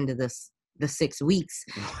at the end of the 6 weeks.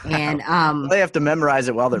 And they have to memorize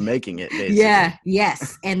it while they're making it, basically. yeah,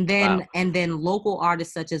 yes. And then Wow. and then local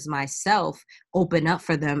artists such as myself open up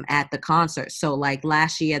for them at the concert. So like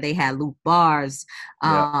last year they had Luke Bars.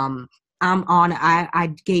 Yeah.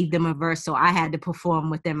 I gave them a verse, so I had to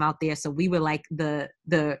perform with them out there. So we were like the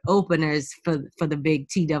openers for the big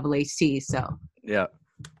TWHT. So Yeah.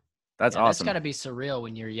 That's That's awesome. got to be surreal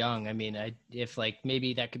when you're young. I mean, if like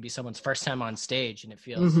maybe that could be someone's first time on stage, and it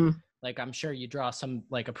feels like I'm sure you draw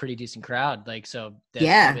a pretty decent crowd. Like so, that's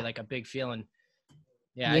probably like a big feeling.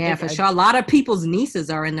 Yeah, yeah, for sure. A lot of people's nieces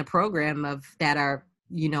are in the program that are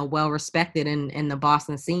well respected in the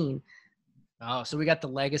Boston scene. Oh, so we got the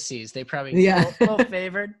legacies. They probably full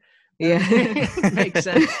favored. Yeah, makes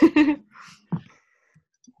sense.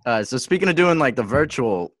 So speaking of doing like the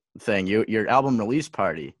virtual thing, your album release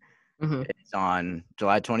party Mhm. is on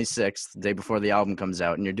July 26th, the day before the album comes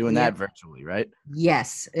out, and you're doing that virtually, right?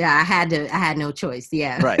 Yes. Yeah, I had no choice.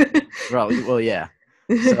 Yeah. Right. Well, yeah.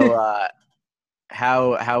 So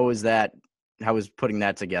how was that? How was putting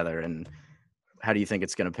that together, and how do you think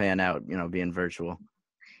it's going to pan out? Being virtual.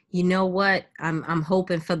 You know what? I'm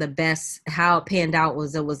hoping for the best. How it panned out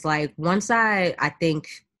was it was like once I think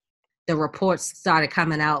the reports started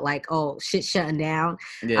coming out like, oh, shit shutting down.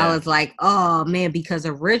 Yeah. I was like, oh man, because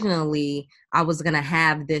originally I was gonna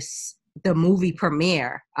have the movie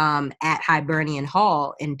premiere at Hibernian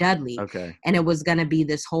Hall in Dudley. Okay. And it was gonna be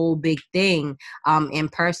this whole big thing in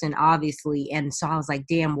person, obviously. And so I was like,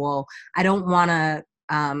 damn, well, I don't wanna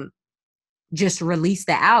just release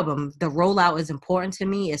the album. The rollout is important to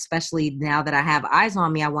me, especially now that I have eyes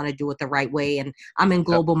on me. I want to do it the right way. And I'm in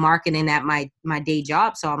global marketing at my day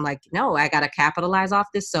job. So I'm like, no, I got to capitalize off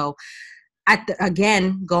this. So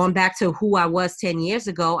again, going back to who I was 10 years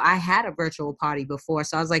ago, I had a virtual party before.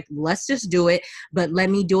 So I was like, let's just do it, but let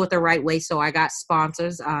me do it the right way. So I got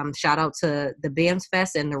sponsors. Shout out to the BAMS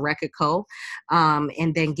Fest and the Record Co.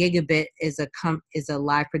 And then Gigabit is a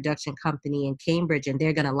live production company in Cambridge, and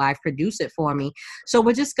they're going to live produce it for me. So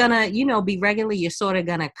we're just going to, be regular. You're sort of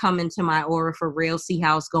going to come into my aura for real, see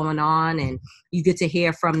how it's going on. And you get to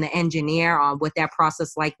hear from the engineer on what that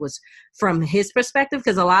process like was from his perspective.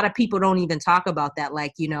 Because a lot of people don't even talk about that.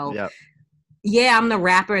 Like, yeah, I'm the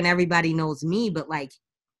rapper and everybody knows me, but like,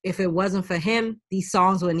 if it wasn't for him, these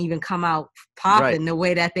songs wouldn't even come out popping the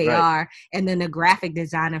way that they are. And then the graphic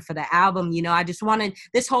designer for the album, I just wanted,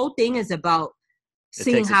 this whole thing is about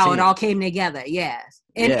seeing how it all came together. Yes.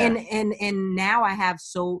 And now I have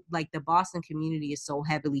the Boston community is so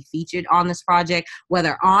heavily featured on this project,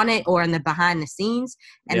 whether on it or in the behind the scenes.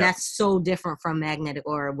 And that's so different from Magnetic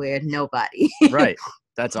Aura where nobody. Right.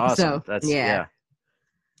 That's awesome. So,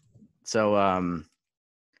 So,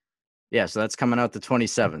 so that's coming out the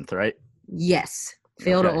 27th, right? Yes.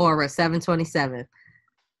 Feel the Aura, 7/27.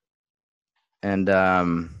 And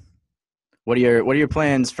what are your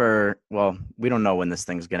plans for? Well, we don't know when this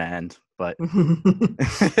thing's gonna end, but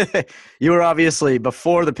you were obviously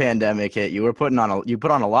before the pandemic hit. You put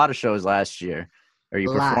on a lot of shows last year, or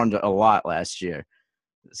you performed a lot last year.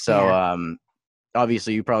 So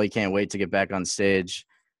obviously, you probably can't wait to get back on stage.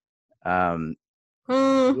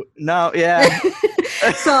 No, yeah.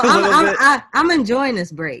 So I'm enjoying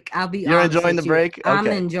this break. I'll be You're enjoying the break? Okay. I'm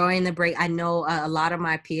enjoying the break. I know a lot of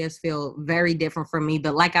my peers feel very different from me,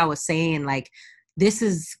 but like I was saying, like this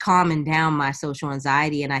is calming down my social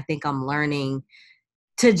anxiety, and I think I'm learning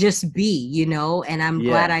to just be, and I'm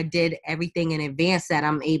glad I did everything in advance that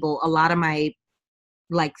I'm able. A lot of my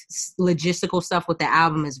like logistical stuff with the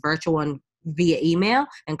album is virtual and via email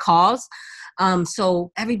and calls.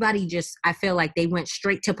 So everybody I feel like they went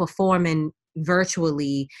straight to performing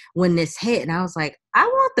virtually when this hit. And I was like, I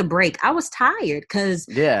want the break. I was tired because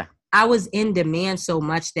Yeah. I was in demand so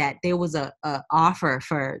much that there was a offer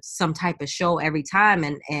for some type of show every time.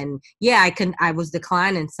 And yeah, I was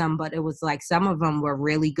declining some, but it was like some of them were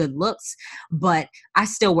really good looks, but I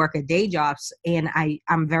still work a day job and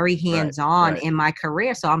I'm very hands-on in my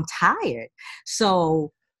career. So I'm tired.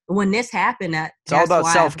 So when this happened, it's all about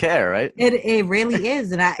self-care, right? It really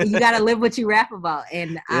is. And you got to live what you rap about.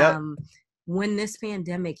 And, when this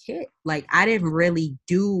pandemic hit, like I didn't really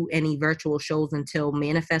do any virtual shows until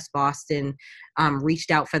Manifest Boston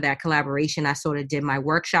reached out for that collaboration. I sort of did my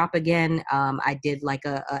workshop again. I did like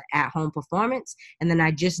a at-home performance, and then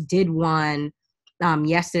I just did one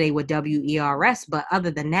yesterday with WERS. But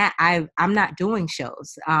other than that, I'm not doing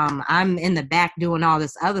shows. I'm in the back doing all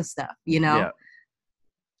this other stuff, you know? Yeah.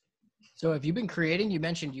 So have you been creating? You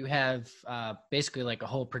mentioned you have basically like a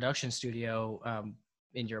whole production studio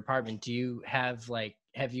in your apartment. Do you have like,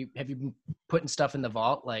 have you been putting stuff in the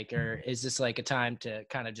vault, like, or is this like a time to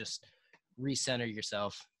kind of just recenter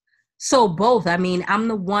yourself? So both. I mean, I'm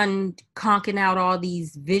the one conking out all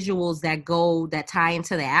these visuals that tie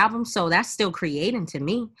into the album. So that's still creating to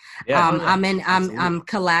me. Yeah. I'm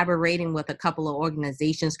collaborating with a couple of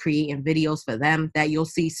organizations, creating videos for them that you'll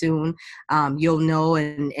see soon. You'll know,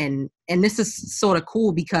 and this is sort of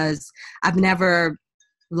cool because I've never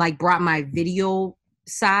like brought my video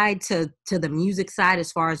side to the music side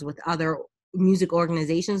as far as with other music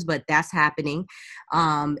organizations, but that's happening.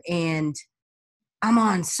 And I'm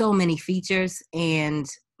on so many features, and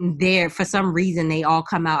for some reason they all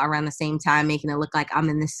come out around the same time, making it look like I'm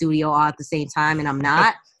in the studio all at the same time, and I'm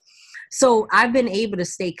not. So I've been able to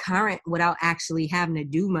stay current without actually having to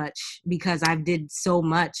do much because I did so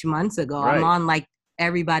much months ago. Right. I'm on like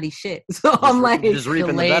everybody's shit. So I'm like just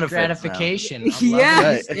reaping the benefits gratification.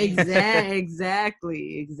 Yes, Right.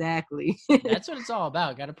 exactly. That's what it's all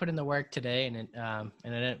about. Got to put in the work today, and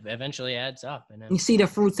it eventually adds up. And You see the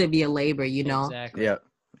fruits of your labor, you know. Exactly.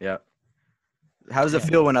 Yeah. How does it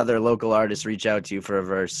feel when other local artists reach out to you for a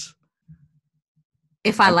verse?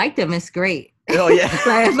 If I like them, it's great. Oh yeah.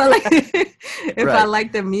 Like if I Right.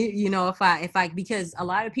 like them, you know, if I because a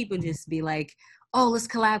lot of people just be like, oh, let's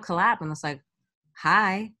collab, and it's like,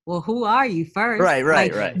 hi, well, who are you first? Right.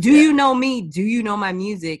 Like, do you know me? Do you know my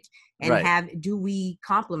music? And Right. do we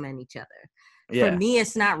complement each other? Yeah. For me,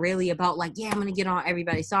 it's not really about like, yeah, I'm gonna get on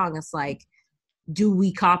everybody's song. It's like, do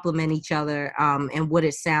we complement each other, and would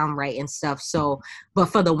it sound right and stuff? So, but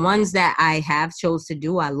for the ones that I have chose to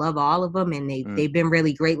do, I love all of them, and they've been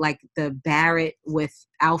really great. Like the Barrett with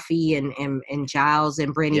Alfie and Giles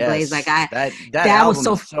and Brandy Blaze. Like that was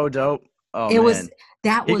album is so dope. Oh, it man. was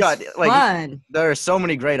fun. There are so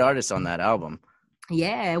many great artists on that album.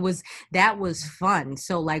 Yeah, that was fun.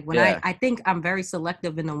 So like when I think I'm very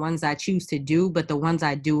selective in the ones I choose to do, but the ones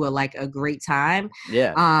I do are like a great time.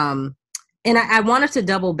 Yeah. And I wanted to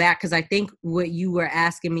double back because I think what you were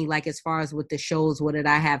asking me, like as far as with the shows, what did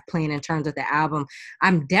I have planned in terms of the album?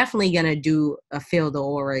 I'm definitely gonna do a Feel the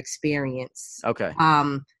Aura experience. Okay.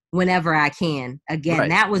 Whenever I can. Again,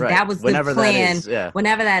 that was the Whenever plan. That is, yeah.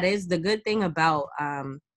 Whenever that is. The good thing about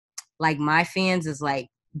like my fans is like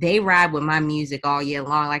they ride with my music all year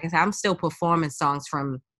long. Like I said, I'm still performing songs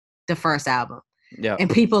from the first album. Yeah. And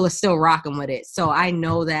people are still rocking with it. So I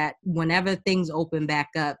know that whenever things open back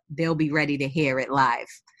up, they'll be ready to hear it live,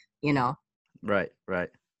 you know? Right.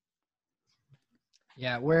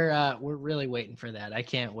 Yeah, we're really waiting for that. I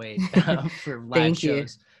can't wait for live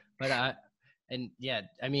shows. But and yeah,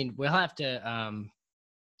 I mean, we'll have to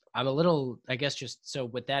I'm a little, I guess, just so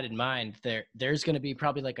with that in mind, there's going to be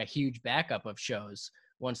probably like a huge backup of shows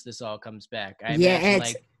once this all comes back. I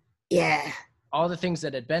imagine all the things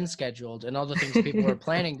that had been scheduled and all the things people were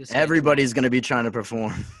planning to schedule. Everybody's going to be trying to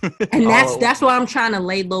perform. And that's why I'm trying to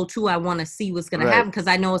lay low too. I want to see what's going to happen because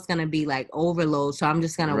I know it's going to be like overload. So I'm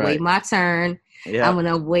just going to wait my turn. Yeah. I'm going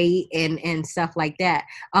to wait and stuff like that.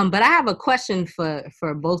 But I have a question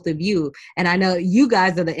for both of you. And I know you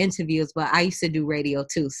guys are the interviewers, but I used to do radio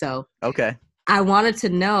too. So okay. I wanted to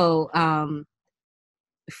know,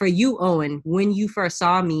 for you, Owen, when you first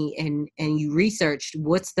saw me and you researched,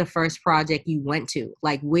 what's the first project you went to?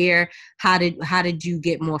 Like how did you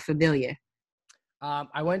get more familiar?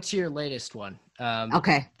 I went to your latest one.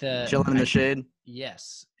 Okay. The Chillin' in the Shade.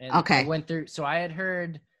 Yes. And okay. I went through, so I had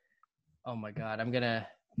heard, oh my God,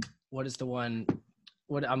 what is the one,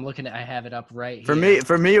 what I'm looking at? I have it up right here.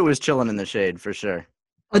 For me, it was Chillin' in the Shade for sure.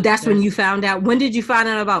 Oh, that's when you found out. When did you find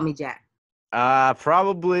out about me, Jack?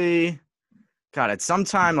 Probably God, it's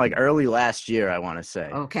sometime like early last year, I want to say.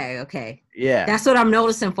 Okay. Yeah. That's what I'm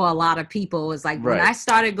noticing for a lot of people is like when Right. I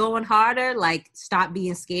started going harder, like stop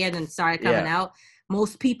being scared and started coming out,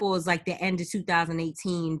 most people is like the end of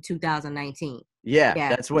 2018, 2019. Yeah,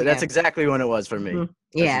 Yeah, that's exactly when it was for me. Mhm. That's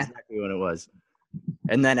Yeah. exactly when it was.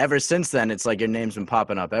 And then ever since then, it's like your name's been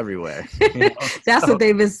popping up everywhere. You know? That's So- what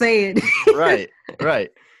they've been saying. right.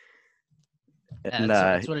 And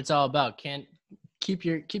That's what it's all about. Can't keep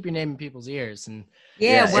your name in people's ears and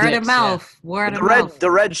Yeah, Yeah, word it of is, mouth. Word of the mouth.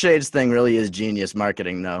 red shades thing really is genius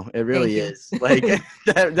marketing, though. It really you. is. Like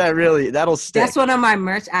that'll stick. That's one of my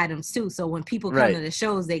merch items too. So when people come Right. to the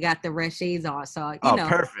shows, they got the red shades on. So Oh,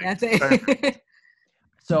 perfect, that's it.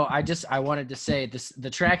 So I wanted to say this, the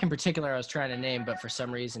track in particular I was trying to name, but for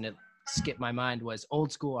some reason it skipped my mind, was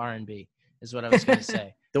Old School R&B is what I was going to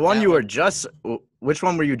say. The one That you one- were just, which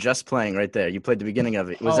one were you just playing right there? You played the beginning of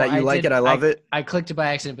it. Was Oh, that You Like It, I Love It? I clicked it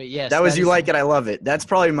by accident, but yes. That was You is- Like It, I Love It. That's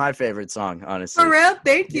probably my favorite song, honestly. For real?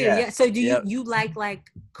 Thank you. Yeah. Yeah. So do Yep. you like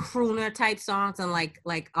crooner type songs and like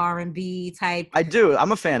R&B type? I do.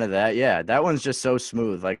 I'm a fan of that. Yeah, that one's just so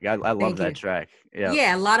smooth. Like I love Thank that you. track. Yeah.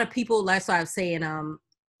 Yeah, a lot of people. That's why I was saying.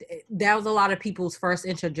 That was a lot of people's first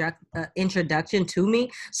introduction to me,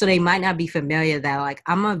 so they might not be familiar that like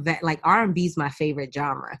I'm a vet, like R&B is my favorite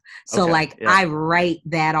genre. So Okay, like yeah. I write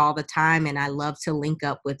that all the time, and I love to link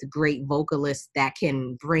up with great vocalists that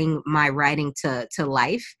can bring my writing to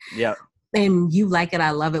life. Yeah. And You Like It, I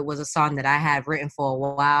Love It was a song that I had written for a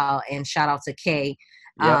while, and shout out to Kay.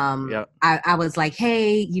 Yep. I was like,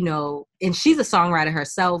 hey, and she's a songwriter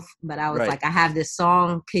herself, but I was Right. like, I have this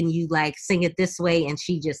song, can you like sing it this way? And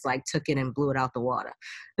she just like took it and blew it out the water.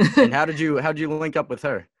 And how'd you link up with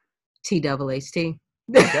her? TWHT.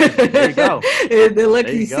 Okay, there you go. Look,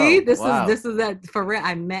 There you you see, go. this Wow. is that for real.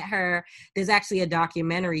 I met her. There's actually a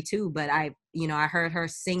documentary too, but I heard her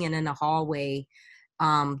singing in the hallway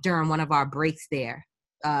during one of our breaks there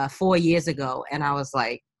 4 years ago, and I was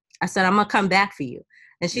like, I said, I'm gonna come back for you.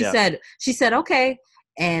 And she said, okay.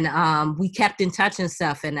 And we kept in touch and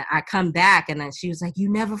stuff. And I come back, and then she was like,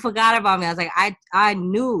 you never forgot about me. I was like, I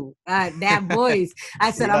knew that voice.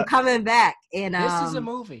 I said, I'm coming back. And This is a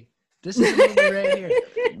movie. This is a movie right here.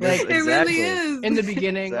 Like, it really is. In the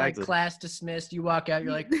beginning, Exactly. like class dismissed, you walk out,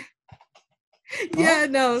 you're like, Yeah,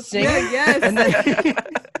 no. Singing? Yes. and then,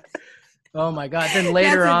 oh my God. Then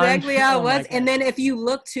later on. That's exactly how oh it my was. And God. then if you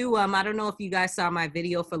look to, I don't know if you guys saw my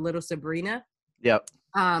video for Little Sabrina. Yep.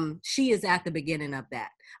 She is at the beginning of that.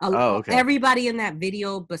 Oh, okay. Everybody in that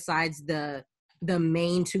video besides the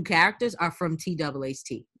main two characters are from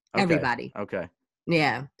TWHT. Okay. Everybody. Okay.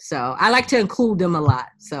 Yeah. So I like to include them a lot.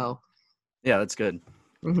 So Yeah, that's good.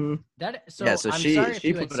 mhm. So Yeah, so I'm she- sorry if she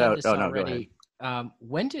you had put it said out- this oh, no, go already.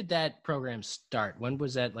 When did that program start? When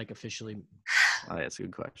was that like officially? Oh, that's a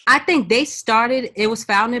good question. I think it was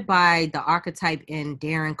founded by the Archetype and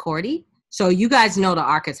Darren Cordy. So you guys know the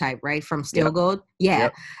Archetype, right? From Still Yep. Gold? Yeah.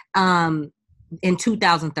 Yep. In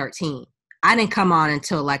 2013. I didn't come on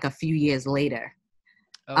until like a few years later.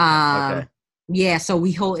 Okay. Okay. Yeah, so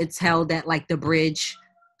it's held at like the Bridge,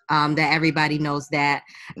 that everybody knows that.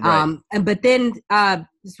 Right. But then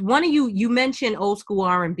one of you mentioned Old School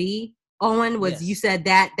R&B. Owen, Yes. you said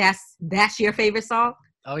that's your favorite song?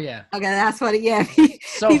 Oh yeah. Okay, that's funny. Yeah,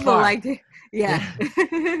 So people far. liked it.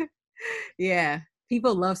 Yeah, yeah.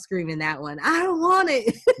 People love screaming that one. I don't want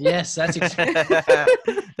it. Yes, that's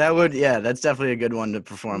That's definitely a good one to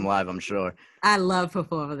perform live, I'm sure. I love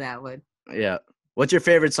performing that one. Yeah. What's your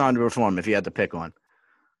favorite song to perform if you had to pick one?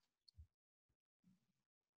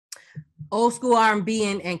 Old School R&B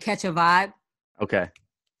and Catch a Vibe. Okay.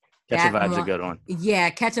 Catch a That Vibe's a one- good one. Yeah,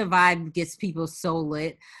 Catch a Vibe gets people so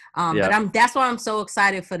lit. Yeah. But that's why I'm so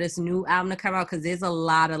excited for this new album to come out, because there's a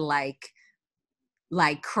lot of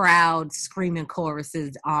like crowd screaming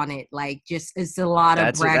choruses on it. Like just it's a lot of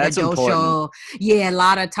That's braggadocio. important. Yeah, a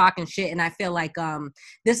lot of talking shit. And I feel like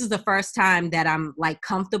this is the first time that I'm like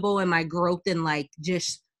comfortable in my growth and like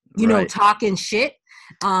just Right. talking shit.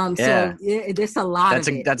 Yeah. So there's a lot That's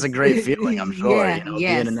of a it. that's a great feeling, I'm sure. Yeah,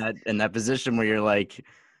 yes. Being in that position where you're like,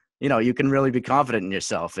 you can really be confident in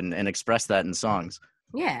yourself and express that in songs.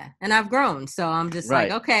 Yeah, and I've grown, so I'm just Right.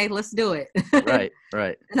 like, okay, let's do it. Right.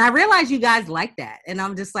 Right. And I realize you guys like that, and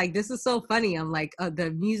I'm just like, this is so funny. I'm like,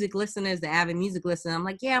 the music listeners, the avid music listeners, I'm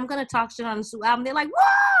like, yeah, I'm gonna talk shit on the new album. They're like,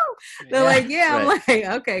 whoa! They're like, yeah. I'm like,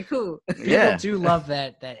 okay, cool. Yeah. People do love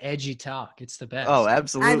that edgy talk. It's the best. Oh,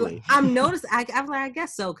 absolutely. I'm noticed. I'm like, I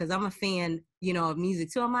guess so, because I'm a fan, of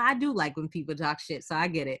music too. I'm like, I do like when people talk shit, so I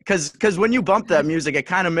get it. Because when you bump that music, it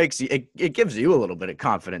kind of makes you, it gives you a little bit of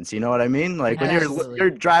confidence. You know what I mean? Like when Absolutely.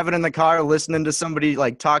 you're driving in the car, listening to somebody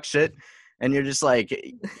like talk shit, and you're just like,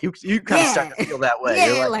 you kind of start to feel that way.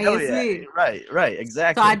 Yeah, You're like oh, it's me. right,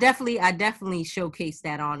 exactly. So I definitely showcase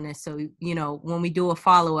that on this. So, you know, when we do a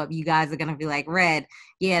follow-up, you guys are going to be like, Red,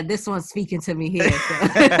 yeah, this one's speaking to me here.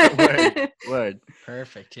 So. Word.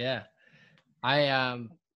 Perfect. Yeah. I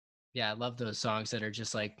love those songs that are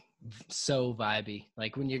just like so vibey.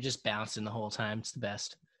 Like when you're just bouncing the whole time, it's the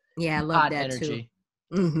best. Yeah, I love Hot that energy.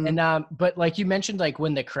 too. Mm-hmm. And but like you mentioned, like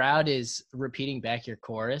when the crowd is repeating back your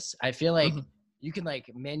chorus, I feel like you can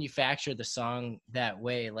like manufacture the song that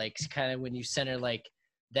way, like kind of when you center like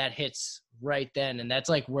that hits right then, and that's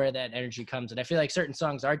like where that energy comes. And I feel like certain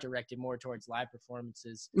songs are directed more towards live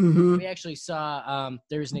performances. We actually saw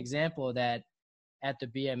there was an example of that at the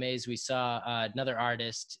BMAs. We saw another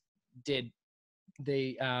artist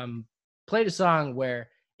they played a song where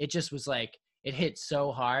it just was like it hit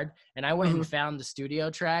so hard, and I went and found the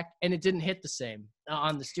studio track, and it didn't hit the same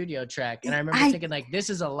on the studio track. And I remember thinking like,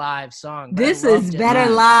 this is a live song. This is better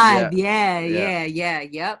live. Yeah.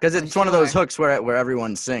 Yep. Because it's one of those hooks where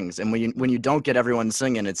everyone sings, and when you don't get everyone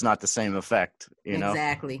singing, it's not the same effect. You know.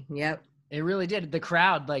 Exactly. Yep. It really did. The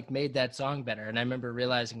crowd like made that song better. And I remember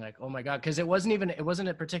realizing like, oh my God, because it wasn't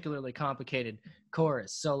a particularly complicated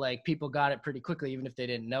chorus. So like people got it pretty quickly, even if they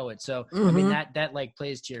didn't know it. So I mean, that like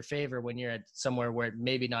plays to your favor when you're at somewhere where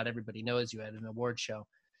maybe not everybody knows you at an award show.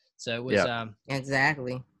 So it was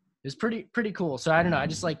exactly. It was pretty cool. So I don't know. I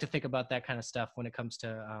just like to think about that kind of stuff when it comes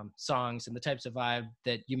to songs and the types of vibe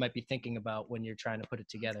that you might be thinking about when you're trying to put it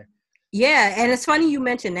together. Yeah, and it's funny you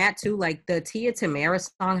mentioned that too. Like the Tia Tamara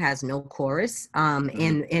song has no chorus.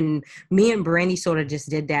 And me and Brandy sort of just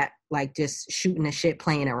did that, like just shooting the shit,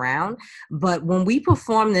 playing around. But when we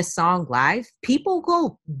perform this song live, people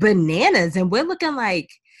go bananas, and we're looking like,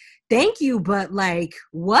 thank you, but like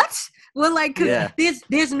what? Well, like, cause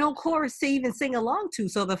there's no chorus to even sing along to.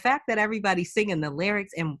 So the fact that everybody's singing the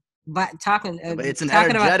lyrics and talking, but it's an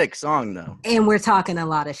energetic song though, and we're talking a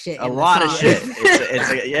lot of shit. A lot of shit.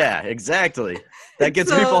 It's yeah, exactly. That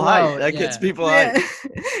gets people hyped. That gets people hyped.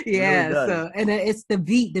 Yeah. Really so and it's the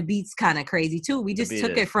beat. The beat's kind of crazy too. We just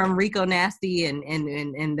took it from Rico Nasty and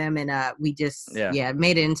them, and we just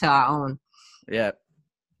made it into our own. Yeah.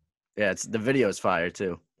 It's the video's fire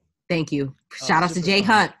too. Thank you. Shout out to Jay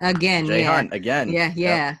Hunt again. Hunt again. Yeah.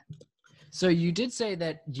 Yep. So you did say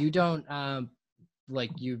that you don't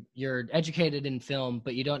like you're educated in film,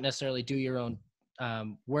 but you don't necessarily do your own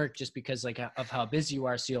work just because like of how busy you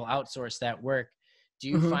are. So you'll outsource that work. Do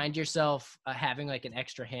you find yourself having like an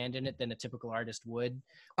extra hand in it than a typical artist would?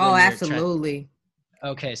 Oh, absolutely.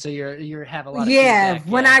 Okay, so you have a lot of feedback,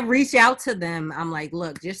 when I reach out to them, I'm like,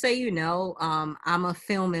 look, just so you know, I'm a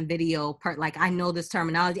film and video part. Like I know this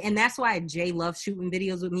terminology, and that's why Jay loves shooting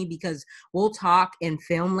videos with me, because we'll talk in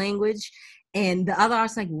film language. And the other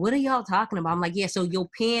art's like, what are y'all talking about? I'm like, yeah, so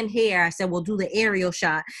you'll pan here. I said, we'll do the aerial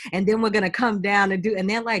shot, and then we're going to come down and do, and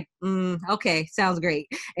they're like, okay, sounds great.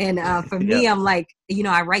 And for me, I'm like, you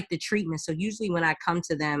know, I write the treatment. So usually when I come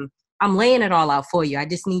to them, I'm laying it all out for you. I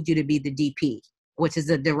just need you to be the DP, which is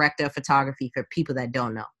the director of photography for people that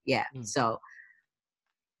don't know. Yeah. So.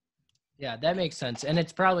 Yeah, that makes sense. And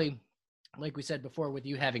it's probably, like we said before, with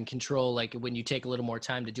you having control, like when you take a little more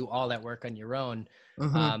time to do all that work on your own,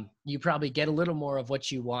 you probably get a little more of what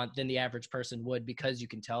you want than the average person would, because you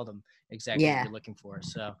can tell them exactly what you're looking for.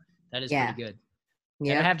 So that is pretty good.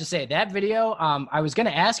 Yeah. And I have to say that video, I was going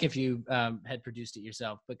to ask if you had produced it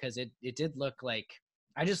yourself, because it did look like,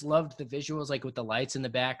 I just loved the visuals, like with the lights in the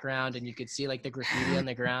background, and you could see like the graffiti on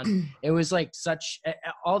the ground. It was like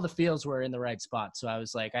all the feels were in the right spot. So I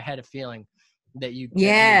was like, I had a feeling that you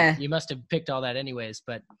must have picked all that anyways,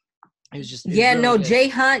 but it was just really good. Jay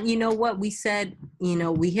Hunt, you know what we said, you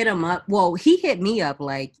know, we hit him up. Well, he hit me up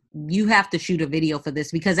like, you have to shoot a video for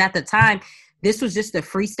this, because at the time this was just a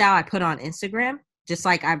freestyle I put on Instagram, just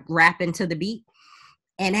like I rap into the beat,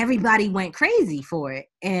 and everybody went crazy for it.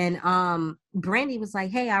 And Brandy was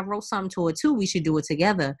like, hey, I wrote something to it too, we should do it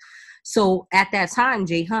together. So at that time,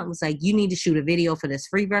 Jay Hunt was like, you need to shoot a video for this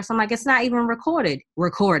free verse. I'm like, it's not even recorded.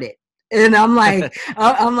 Record it. And I'm like,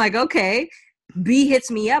 okay. B hits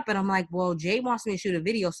me up, and I'm like, well, Jay wants me to shoot a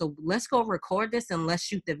video, so let's go record this and let's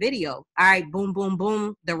shoot the video. All right, boom, boom,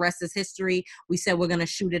 boom. The rest is history. We said we're going to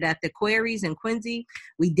shoot it at the Quarries in Quincy.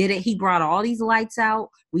 We did it. He brought all these lights out.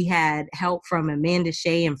 We had help from Amanda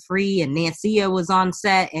Shea and Free, and Nancia was on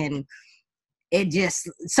set, and it just,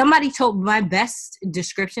 somebody told, my best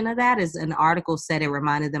description of that is an article said it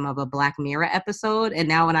reminded them of a Black Mirror episode. And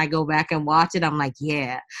now when I go back and watch it, I'm like,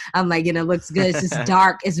 and it looks good. It's just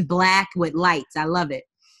dark. It's black with lights. I love it.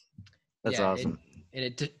 That's awesome.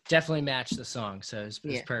 It definitely matched the song. So it's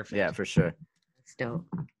perfect. Yeah, for sure. It's dope.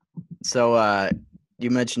 So you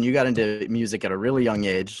mentioned you got into music at a really young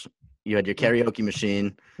age. You had your karaoke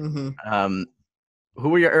machine. Mm-hmm. Who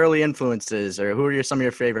were your early influences, or who were some of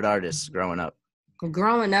your favorite artists growing up?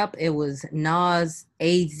 Growing up, it was Nas,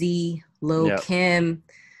 AZ, Lil Yep. Kim,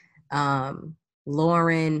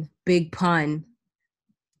 Lauren, Big Pun.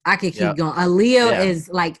 I could keep Yep. going. Aaliyah Yeah. is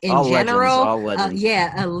like in All legends, general. all legends.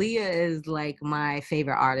 Yeah, Aaliyah is like my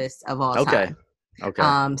favorite artist of all Okay.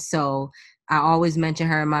 time. So I always mention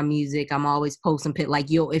her in my music. I'm always posting like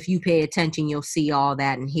if you pay attention, you'll see all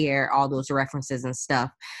that and hear all those references and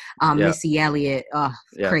stuff. Yep. Missy Elliott,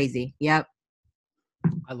 Yep. crazy. Yep.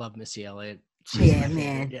 I love Missy Elliott. Yeah,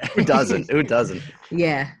 man. Yeah. Who doesn't? Who doesn't?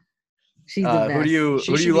 Yeah. She's the best. Who do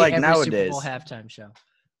She you should be like every nowadays? Super Bowl halftime show.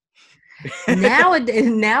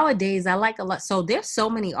 Nowadays, I like a lot. So there's so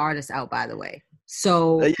many artists out, by the way.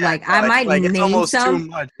 So Yeah, like no, I might it's name almost some. too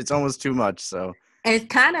much. It's almost too much. So It's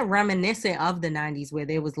kind of reminiscent of the 90s where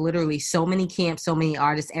there was literally so many camps, so many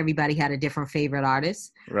artists. Everybody had a different favorite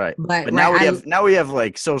artist. right. But now we have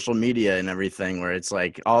like social media and everything where it's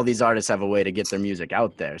like all these artists have a way to get their music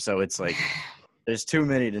out there. So it's like there's too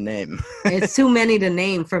many to name. It's too many to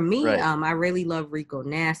name. For me, Right. I really love Rico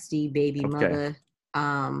Nasty, Baby Mother.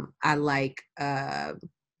 I like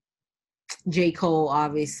J. Cole,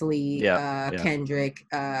 obviously, Kendrick.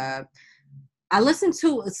 I listen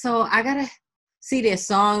to, so I gotta see their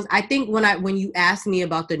songs. I think when you ask me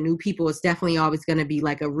about the new people, it's definitely always gonna be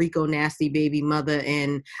like a Rico Nasty, Baby Mother,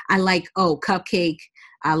 and I like Cupcake.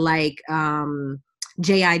 I like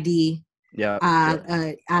JID. Yeah.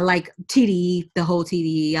 I like TDE, the whole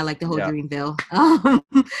TDE. I like the whole Dreamville.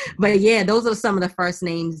 But yeah, those are some of the first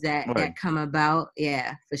names that come about.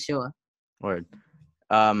 Yeah, for sure. Word.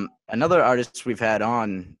 Another artist we've had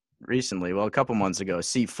on recently, well, a couple months ago,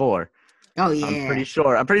 C4. Oh yeah. I'm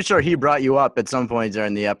pretty sure he brought you up at some point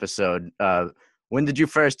during the episode. When did you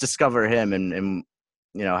first discover him, and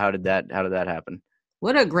how did that happen?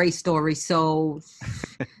 What a great story. So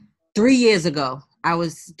 3 years ago, I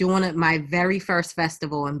was doing my very first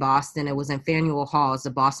festival in Boston. It was in Faneuil Hall, it's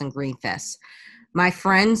the Boston Green Fest. My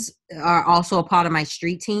friends are also a part of my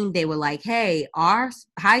street team. They were like, hey, our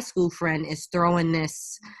high school friend is throwing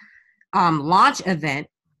this launch event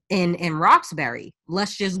in Roxbury.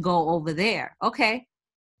 Let's just go over there. Okay.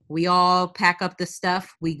 We all pack up the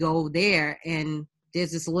stuff. We go there, and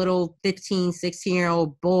there's this little 15,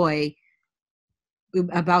 16-year-old boy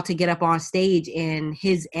about to get up on stage, and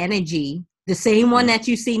his energy, the same one that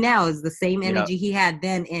you see now, is the same energy he had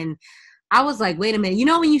then. And I was like, wait a minute,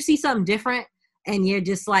 when you see something different and you're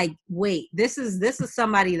just like, wait, this is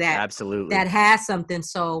somebody that absolutely that has something.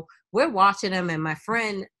 So we're watching him, and my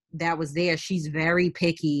friend that was there, she's very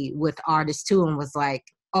picky with artists too, and was like,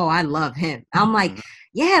 oh, I love him. I'm like,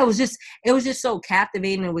 yeah, it was just so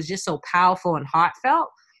captivating. It was just so powerful and heartfelt.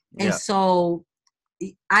 And so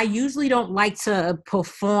I usually don't like to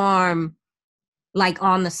perform like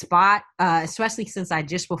on the spot, especially since I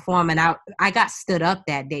just performed, and I got stood up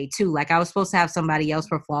that day too. Like I was supposed to have somebody else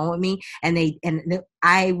perform with me, and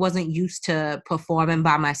I wasn't used to performing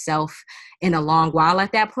by myself in a long while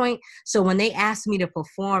at that point. So when they asked me to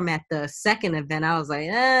perform at the second event, I was like,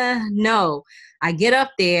 no. I get up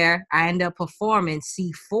there, I end up performing.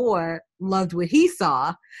 C4 loved what he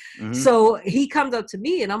saw. Mm-hmm. So he comes up to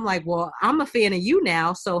me, and I'm like, well, I'm a fan of you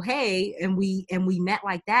now. So, hey, and we met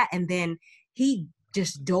like that. And then he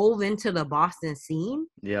just dove into the Boston scene.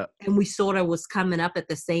 Yeah. And we sort of was coming up at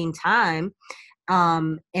the same time.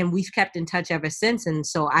 And we've kept in touch ever since. And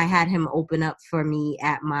so I had him open up for me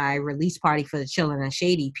at my release party for the Chillin' and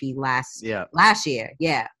Shady EP last year.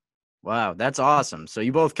 Yeah. Wow, that's awesome. So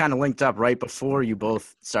you both kind of linked up right before you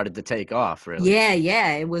both started to take off, really.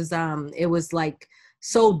 Yeah. It was like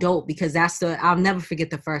so dope, because I'll never forget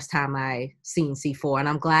the first time I seen C4, and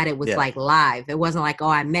I'm glad it was like live. It wasn't like, oh,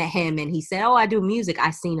 I met him and he said, oh, I do music. I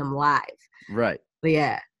seen him live. Right. But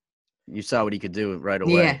yeah. You saw what he could do right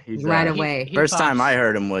away. Yeah, right away. First time I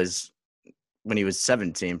heard him was when he was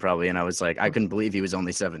 17 probably, and I was like, I couldn't believe he was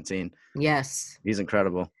only 17. Yes. He's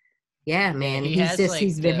incredible. Yeah, man.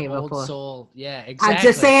 He's been here before. Soul. Yeah, exactly. I'm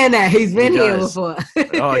just saying that he's been here before.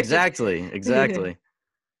 Oh, exactly.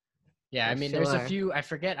 Yeah, I mean, there's a few, I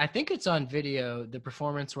forget, I think it's on video, the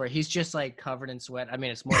performance where he's just like covered in sweat. I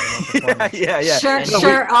mean, it's more than one performance. Yeah.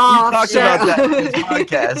 Shirt off. We talked about that in his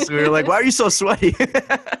podcast. We were like, why are you so sweaty?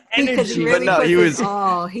 Because he really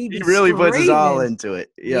puts his all into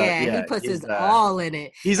it. Yeah, he puts his all in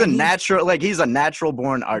it. He's a natural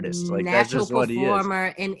born artist. Like that's just what he is. Natural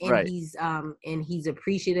performer, and he's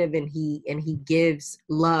appreciative, and he gives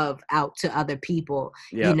love out to other people.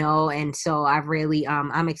 And so I really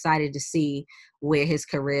I'm excited to see where his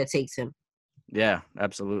career takes him. Yeah,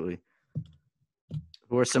 absolutely.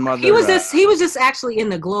 Who are some other? He was just actually in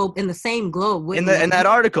the Globe, in the same Globe with in that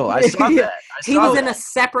article. I saw that. He was in a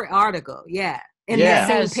separate article. Yeah. In Yeah.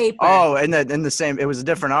 that same paper. Oh, in the same. It was a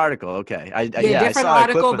different article. Okay. Different I saw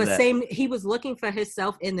article, a clip but of that. same. He was looking for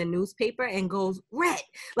himself in the newspaper and goes, Red.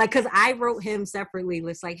 Like, because I wrote him separately.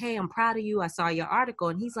 It's like, hey, I'm proud of you. I saw your article.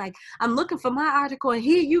 And he's like, I'm looking for my article. And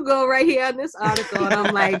here you go right here on this article. And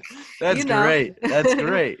I'm like, That's great. That's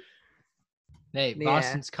great. Hey,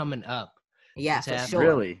 Boston's coming up. Yeah, It's for happening. sure.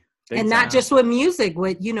 Really. Big And time. not just with music,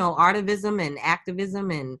 with, artivism and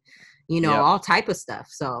activism and, all type of stuff.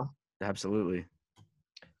 So. Absolutely.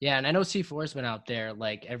 Yeah, and I know C4's been out there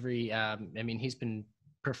like every. He's been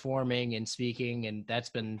performing and speaking, and that's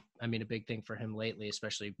been, a big thing for him lately,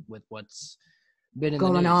 especially with what's been in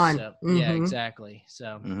going the news. on. So, Mm-hmm. Yeah, exactly.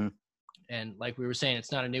 So, Mhm. and like we were saying,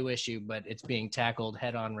 it's not a new issue, but it's being tackled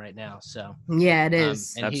head on right now. So Yeah, it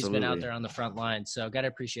is. and he's been out Absolutely. there on the front line. So gotta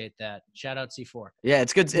appreciate that. Shout out C4. Yeah,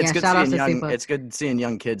 it's good. It's good shout out seeing to young. Sipa. It's good seeing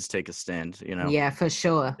young kids take a stand. Yeah, for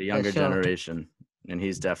sure. The younger for sure. generation, and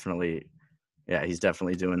he's definitely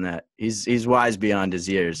doing that. He's wise beyond his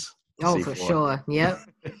years. Oh, C4. for sure. Yep.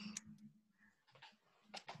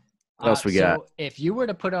 What else we got? So if you were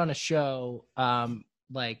to put on a show,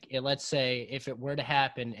 let's say if it were to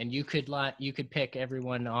happen, and you could pick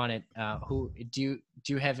everyone on it, who do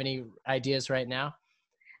you have any ideas right now?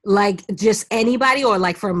 Like just anybody, or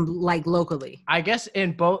like from like locally? I guess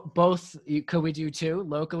in both. Could we do two,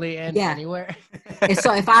 locally and anywhere? And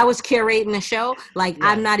so if I was curating a show, like Yeah.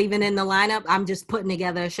 I'm not even in the lineup, I'm just putting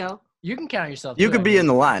together a show. You can count yourself. You too, could I be mean. in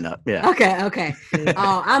the lineup. Yeah. Okay.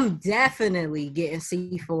 I'm definitely getting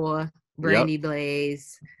C4, Brandy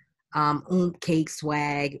Blaze, Cake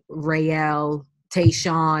Swag, Rael,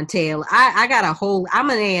 Tayshawn, Taylor. I got I'm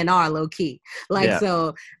an A&R low key.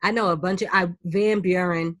 So I know a bunch of Van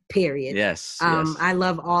Buren, period. Yes. I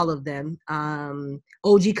love all of them.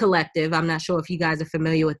 OG Collective. I'm not sure if you guys are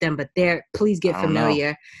familiar with them, but please get I don't know.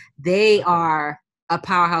 familiar. They are a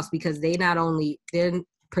powerhouse because they're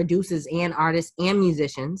producers and artists and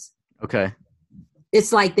musicians. Okay.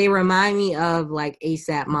 It's like they remind me of like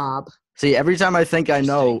ASAP Mob. See, every time I think I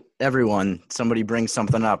know everyone, somebody brings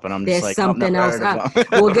something up, and I'm just There's like, something I've else never heard up. of them.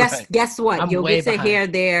 Well, Right. guess what? I'm You'll way get to behind. hear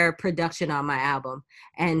their production on my album.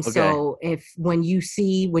 And so if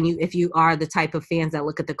you are the type of fans that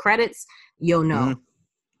look at the credits, you'll know.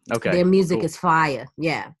 Mhm. Okay. Their music Cool. is fire.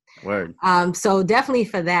 Yeah. Word. So definitely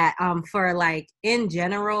for that. For like in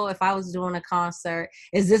general, if I was doing a concert,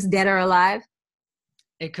 is this Dead or Alive?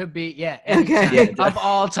 It could be, yeah. Okay. Anytime, of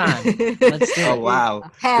all time. Let's do Oh it. wow.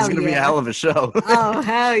 Hell It's gonna be a hell of a show. Oh,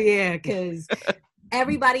 hell yeah. Because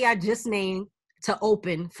everybody I just named to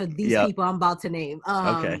open for these Yep. people I'm about to name.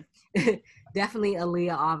 Okay. Definitely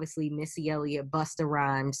Aaliyah, obviously, Missy Elliott, Busta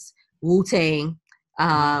Rhymes, Wu-Tang,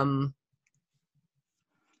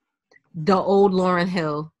 the old Lauryn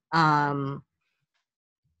Hill,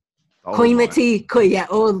 Queen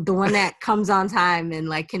Latifah, the one that comes on time and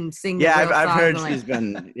like can sing. Yeah, the real I've songs heard and, she's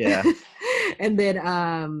been. Yeah. And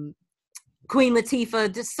then Queen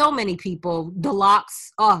Latifah, just so many people.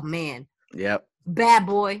 Deluxe, oh man, Yep. Bad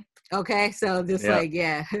Boy. Okay, so just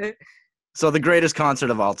Yep. So the greatest concert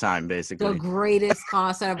of all time, the basically. greatest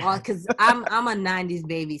concert of all. Because I'm a '90s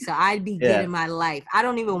baby, so I'd be Yeah. getting my life. I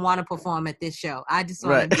don't even want to perform at this show. I just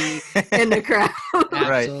want Right. to be in the crowd.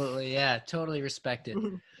 Right. Absolutely, yeah. Totally respect it.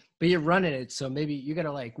 But you're running it, so maybe you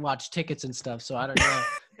gotta like watch tickets and stuff. So I don't know.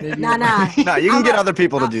 Maybe Nah. No, you can get other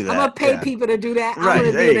people to do that. I'm gonna pay Yeah. people to do that. Right, I'm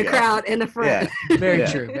gonna there be in you the go. crowd in the front. Very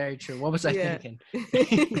Yeah. true. Very true. What was I Yeah. thinking?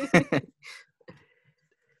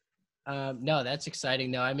 No, that's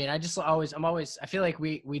exciting. No, I mean, I feel like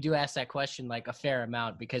we do ask that question like a fair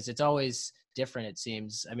amount because it's always different. It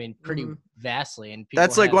seems. I mean, pretty vastly. And people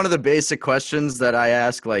That's like one of the basic questions that I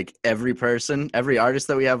ask like every artist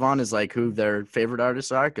that we have on is like who their favorite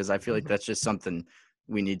artists are, because I feel like that's just something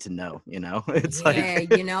we need to know, It's like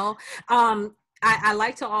I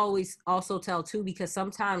like to always also tell too, because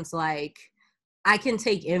sometimes like I can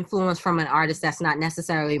take influence from an artist that's not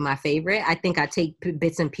necessarily my favorite. I think I take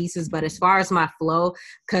bits and pieces, but as far as my flow,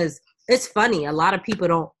 because it's funny, a lot of people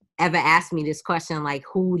don't ever ask me this question, like,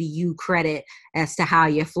 who do you credit as to how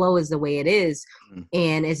your flow is the way it is?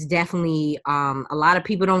 And it's definitely, a lot of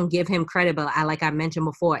people don't give him credit, but like I mentioned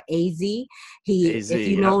before, AZ, if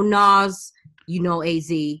you know Nas, you know AZ.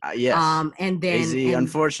 Yes. And then AZ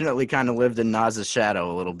unfortunately kind of lived in Nas's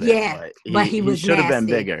shadow a little bit. Yeah, but he was should have been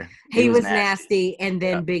nasty. bigger. He was nasty, and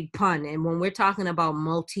then Yeah. Big Pun. And when we're talking about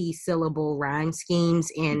multi-syllable rhyme schemes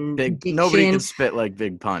and Nobody diction, can spit like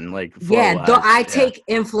Big Pun. Like I flow-wise. take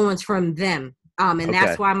influence from them. And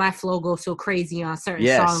that's why my flow goes so crazy on certain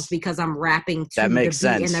songs, because I'm rapping to the beat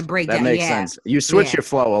and the breakdown. That makes sense. You switch your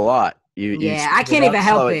flow a lot. I can't even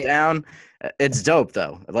help it. Down. It's dope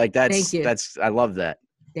though. Like Thank you. I love that.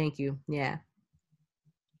 Thank you. Yeah.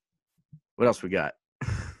 What else we got?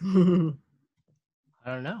 I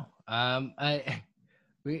don't know.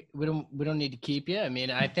 We don't need to keep you. I mean,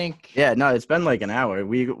 I think. Yeah, no, it's been like an hour.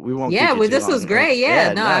 We won't. Yeah, well, this was great.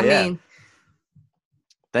 Yeah, I mean.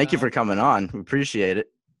 Thank you for coming on. We appreciate it.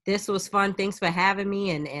 This was fun. Thanks for having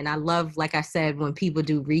me. And I love, like I said, when people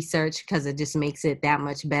do research, because it just makes it that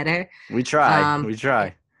much better. We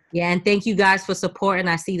try. Yeah, and thank you guys for supporting.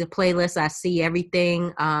 I see the playlist. I see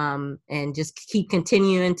everything. And just keep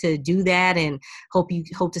continuing to do that. And hope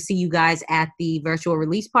to see you guys at the virtual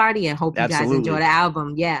release party. And hope you guys enjoy the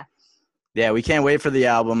album. Yeah. Yeah, we can't wait for the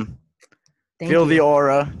album. Feel the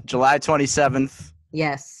Aura, July 27th.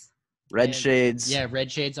 Yes. Red Shades. Yeah,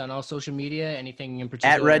 Red Shades on all social media. Anything in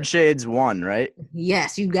particular? At Red Shades 1, right?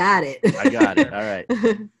 Yes, you got it. I got it. All right.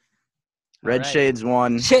 Red Shades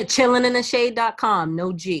 1. Chillingintheshade.com.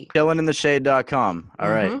 No G. Chillingintheshade.com. All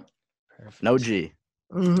right. Perfect. No G.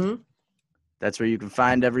 Mm-hmm. That's where you can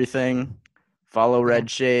find everything. Follow Red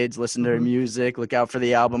Shades. Listen to their music. Look out for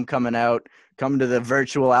the album coming out. Come to the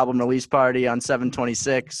virtual album release party on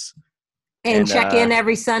 7/26. And check in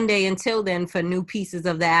every Sunday until then for new pieces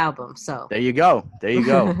of the album. So there you go.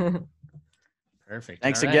 Perfect.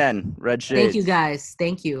 Thanks again, Red Shades. Thank you guys.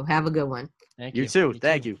 Thank you. Have a good one. You too.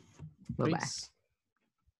 Thank you. Bye-bye. Peace.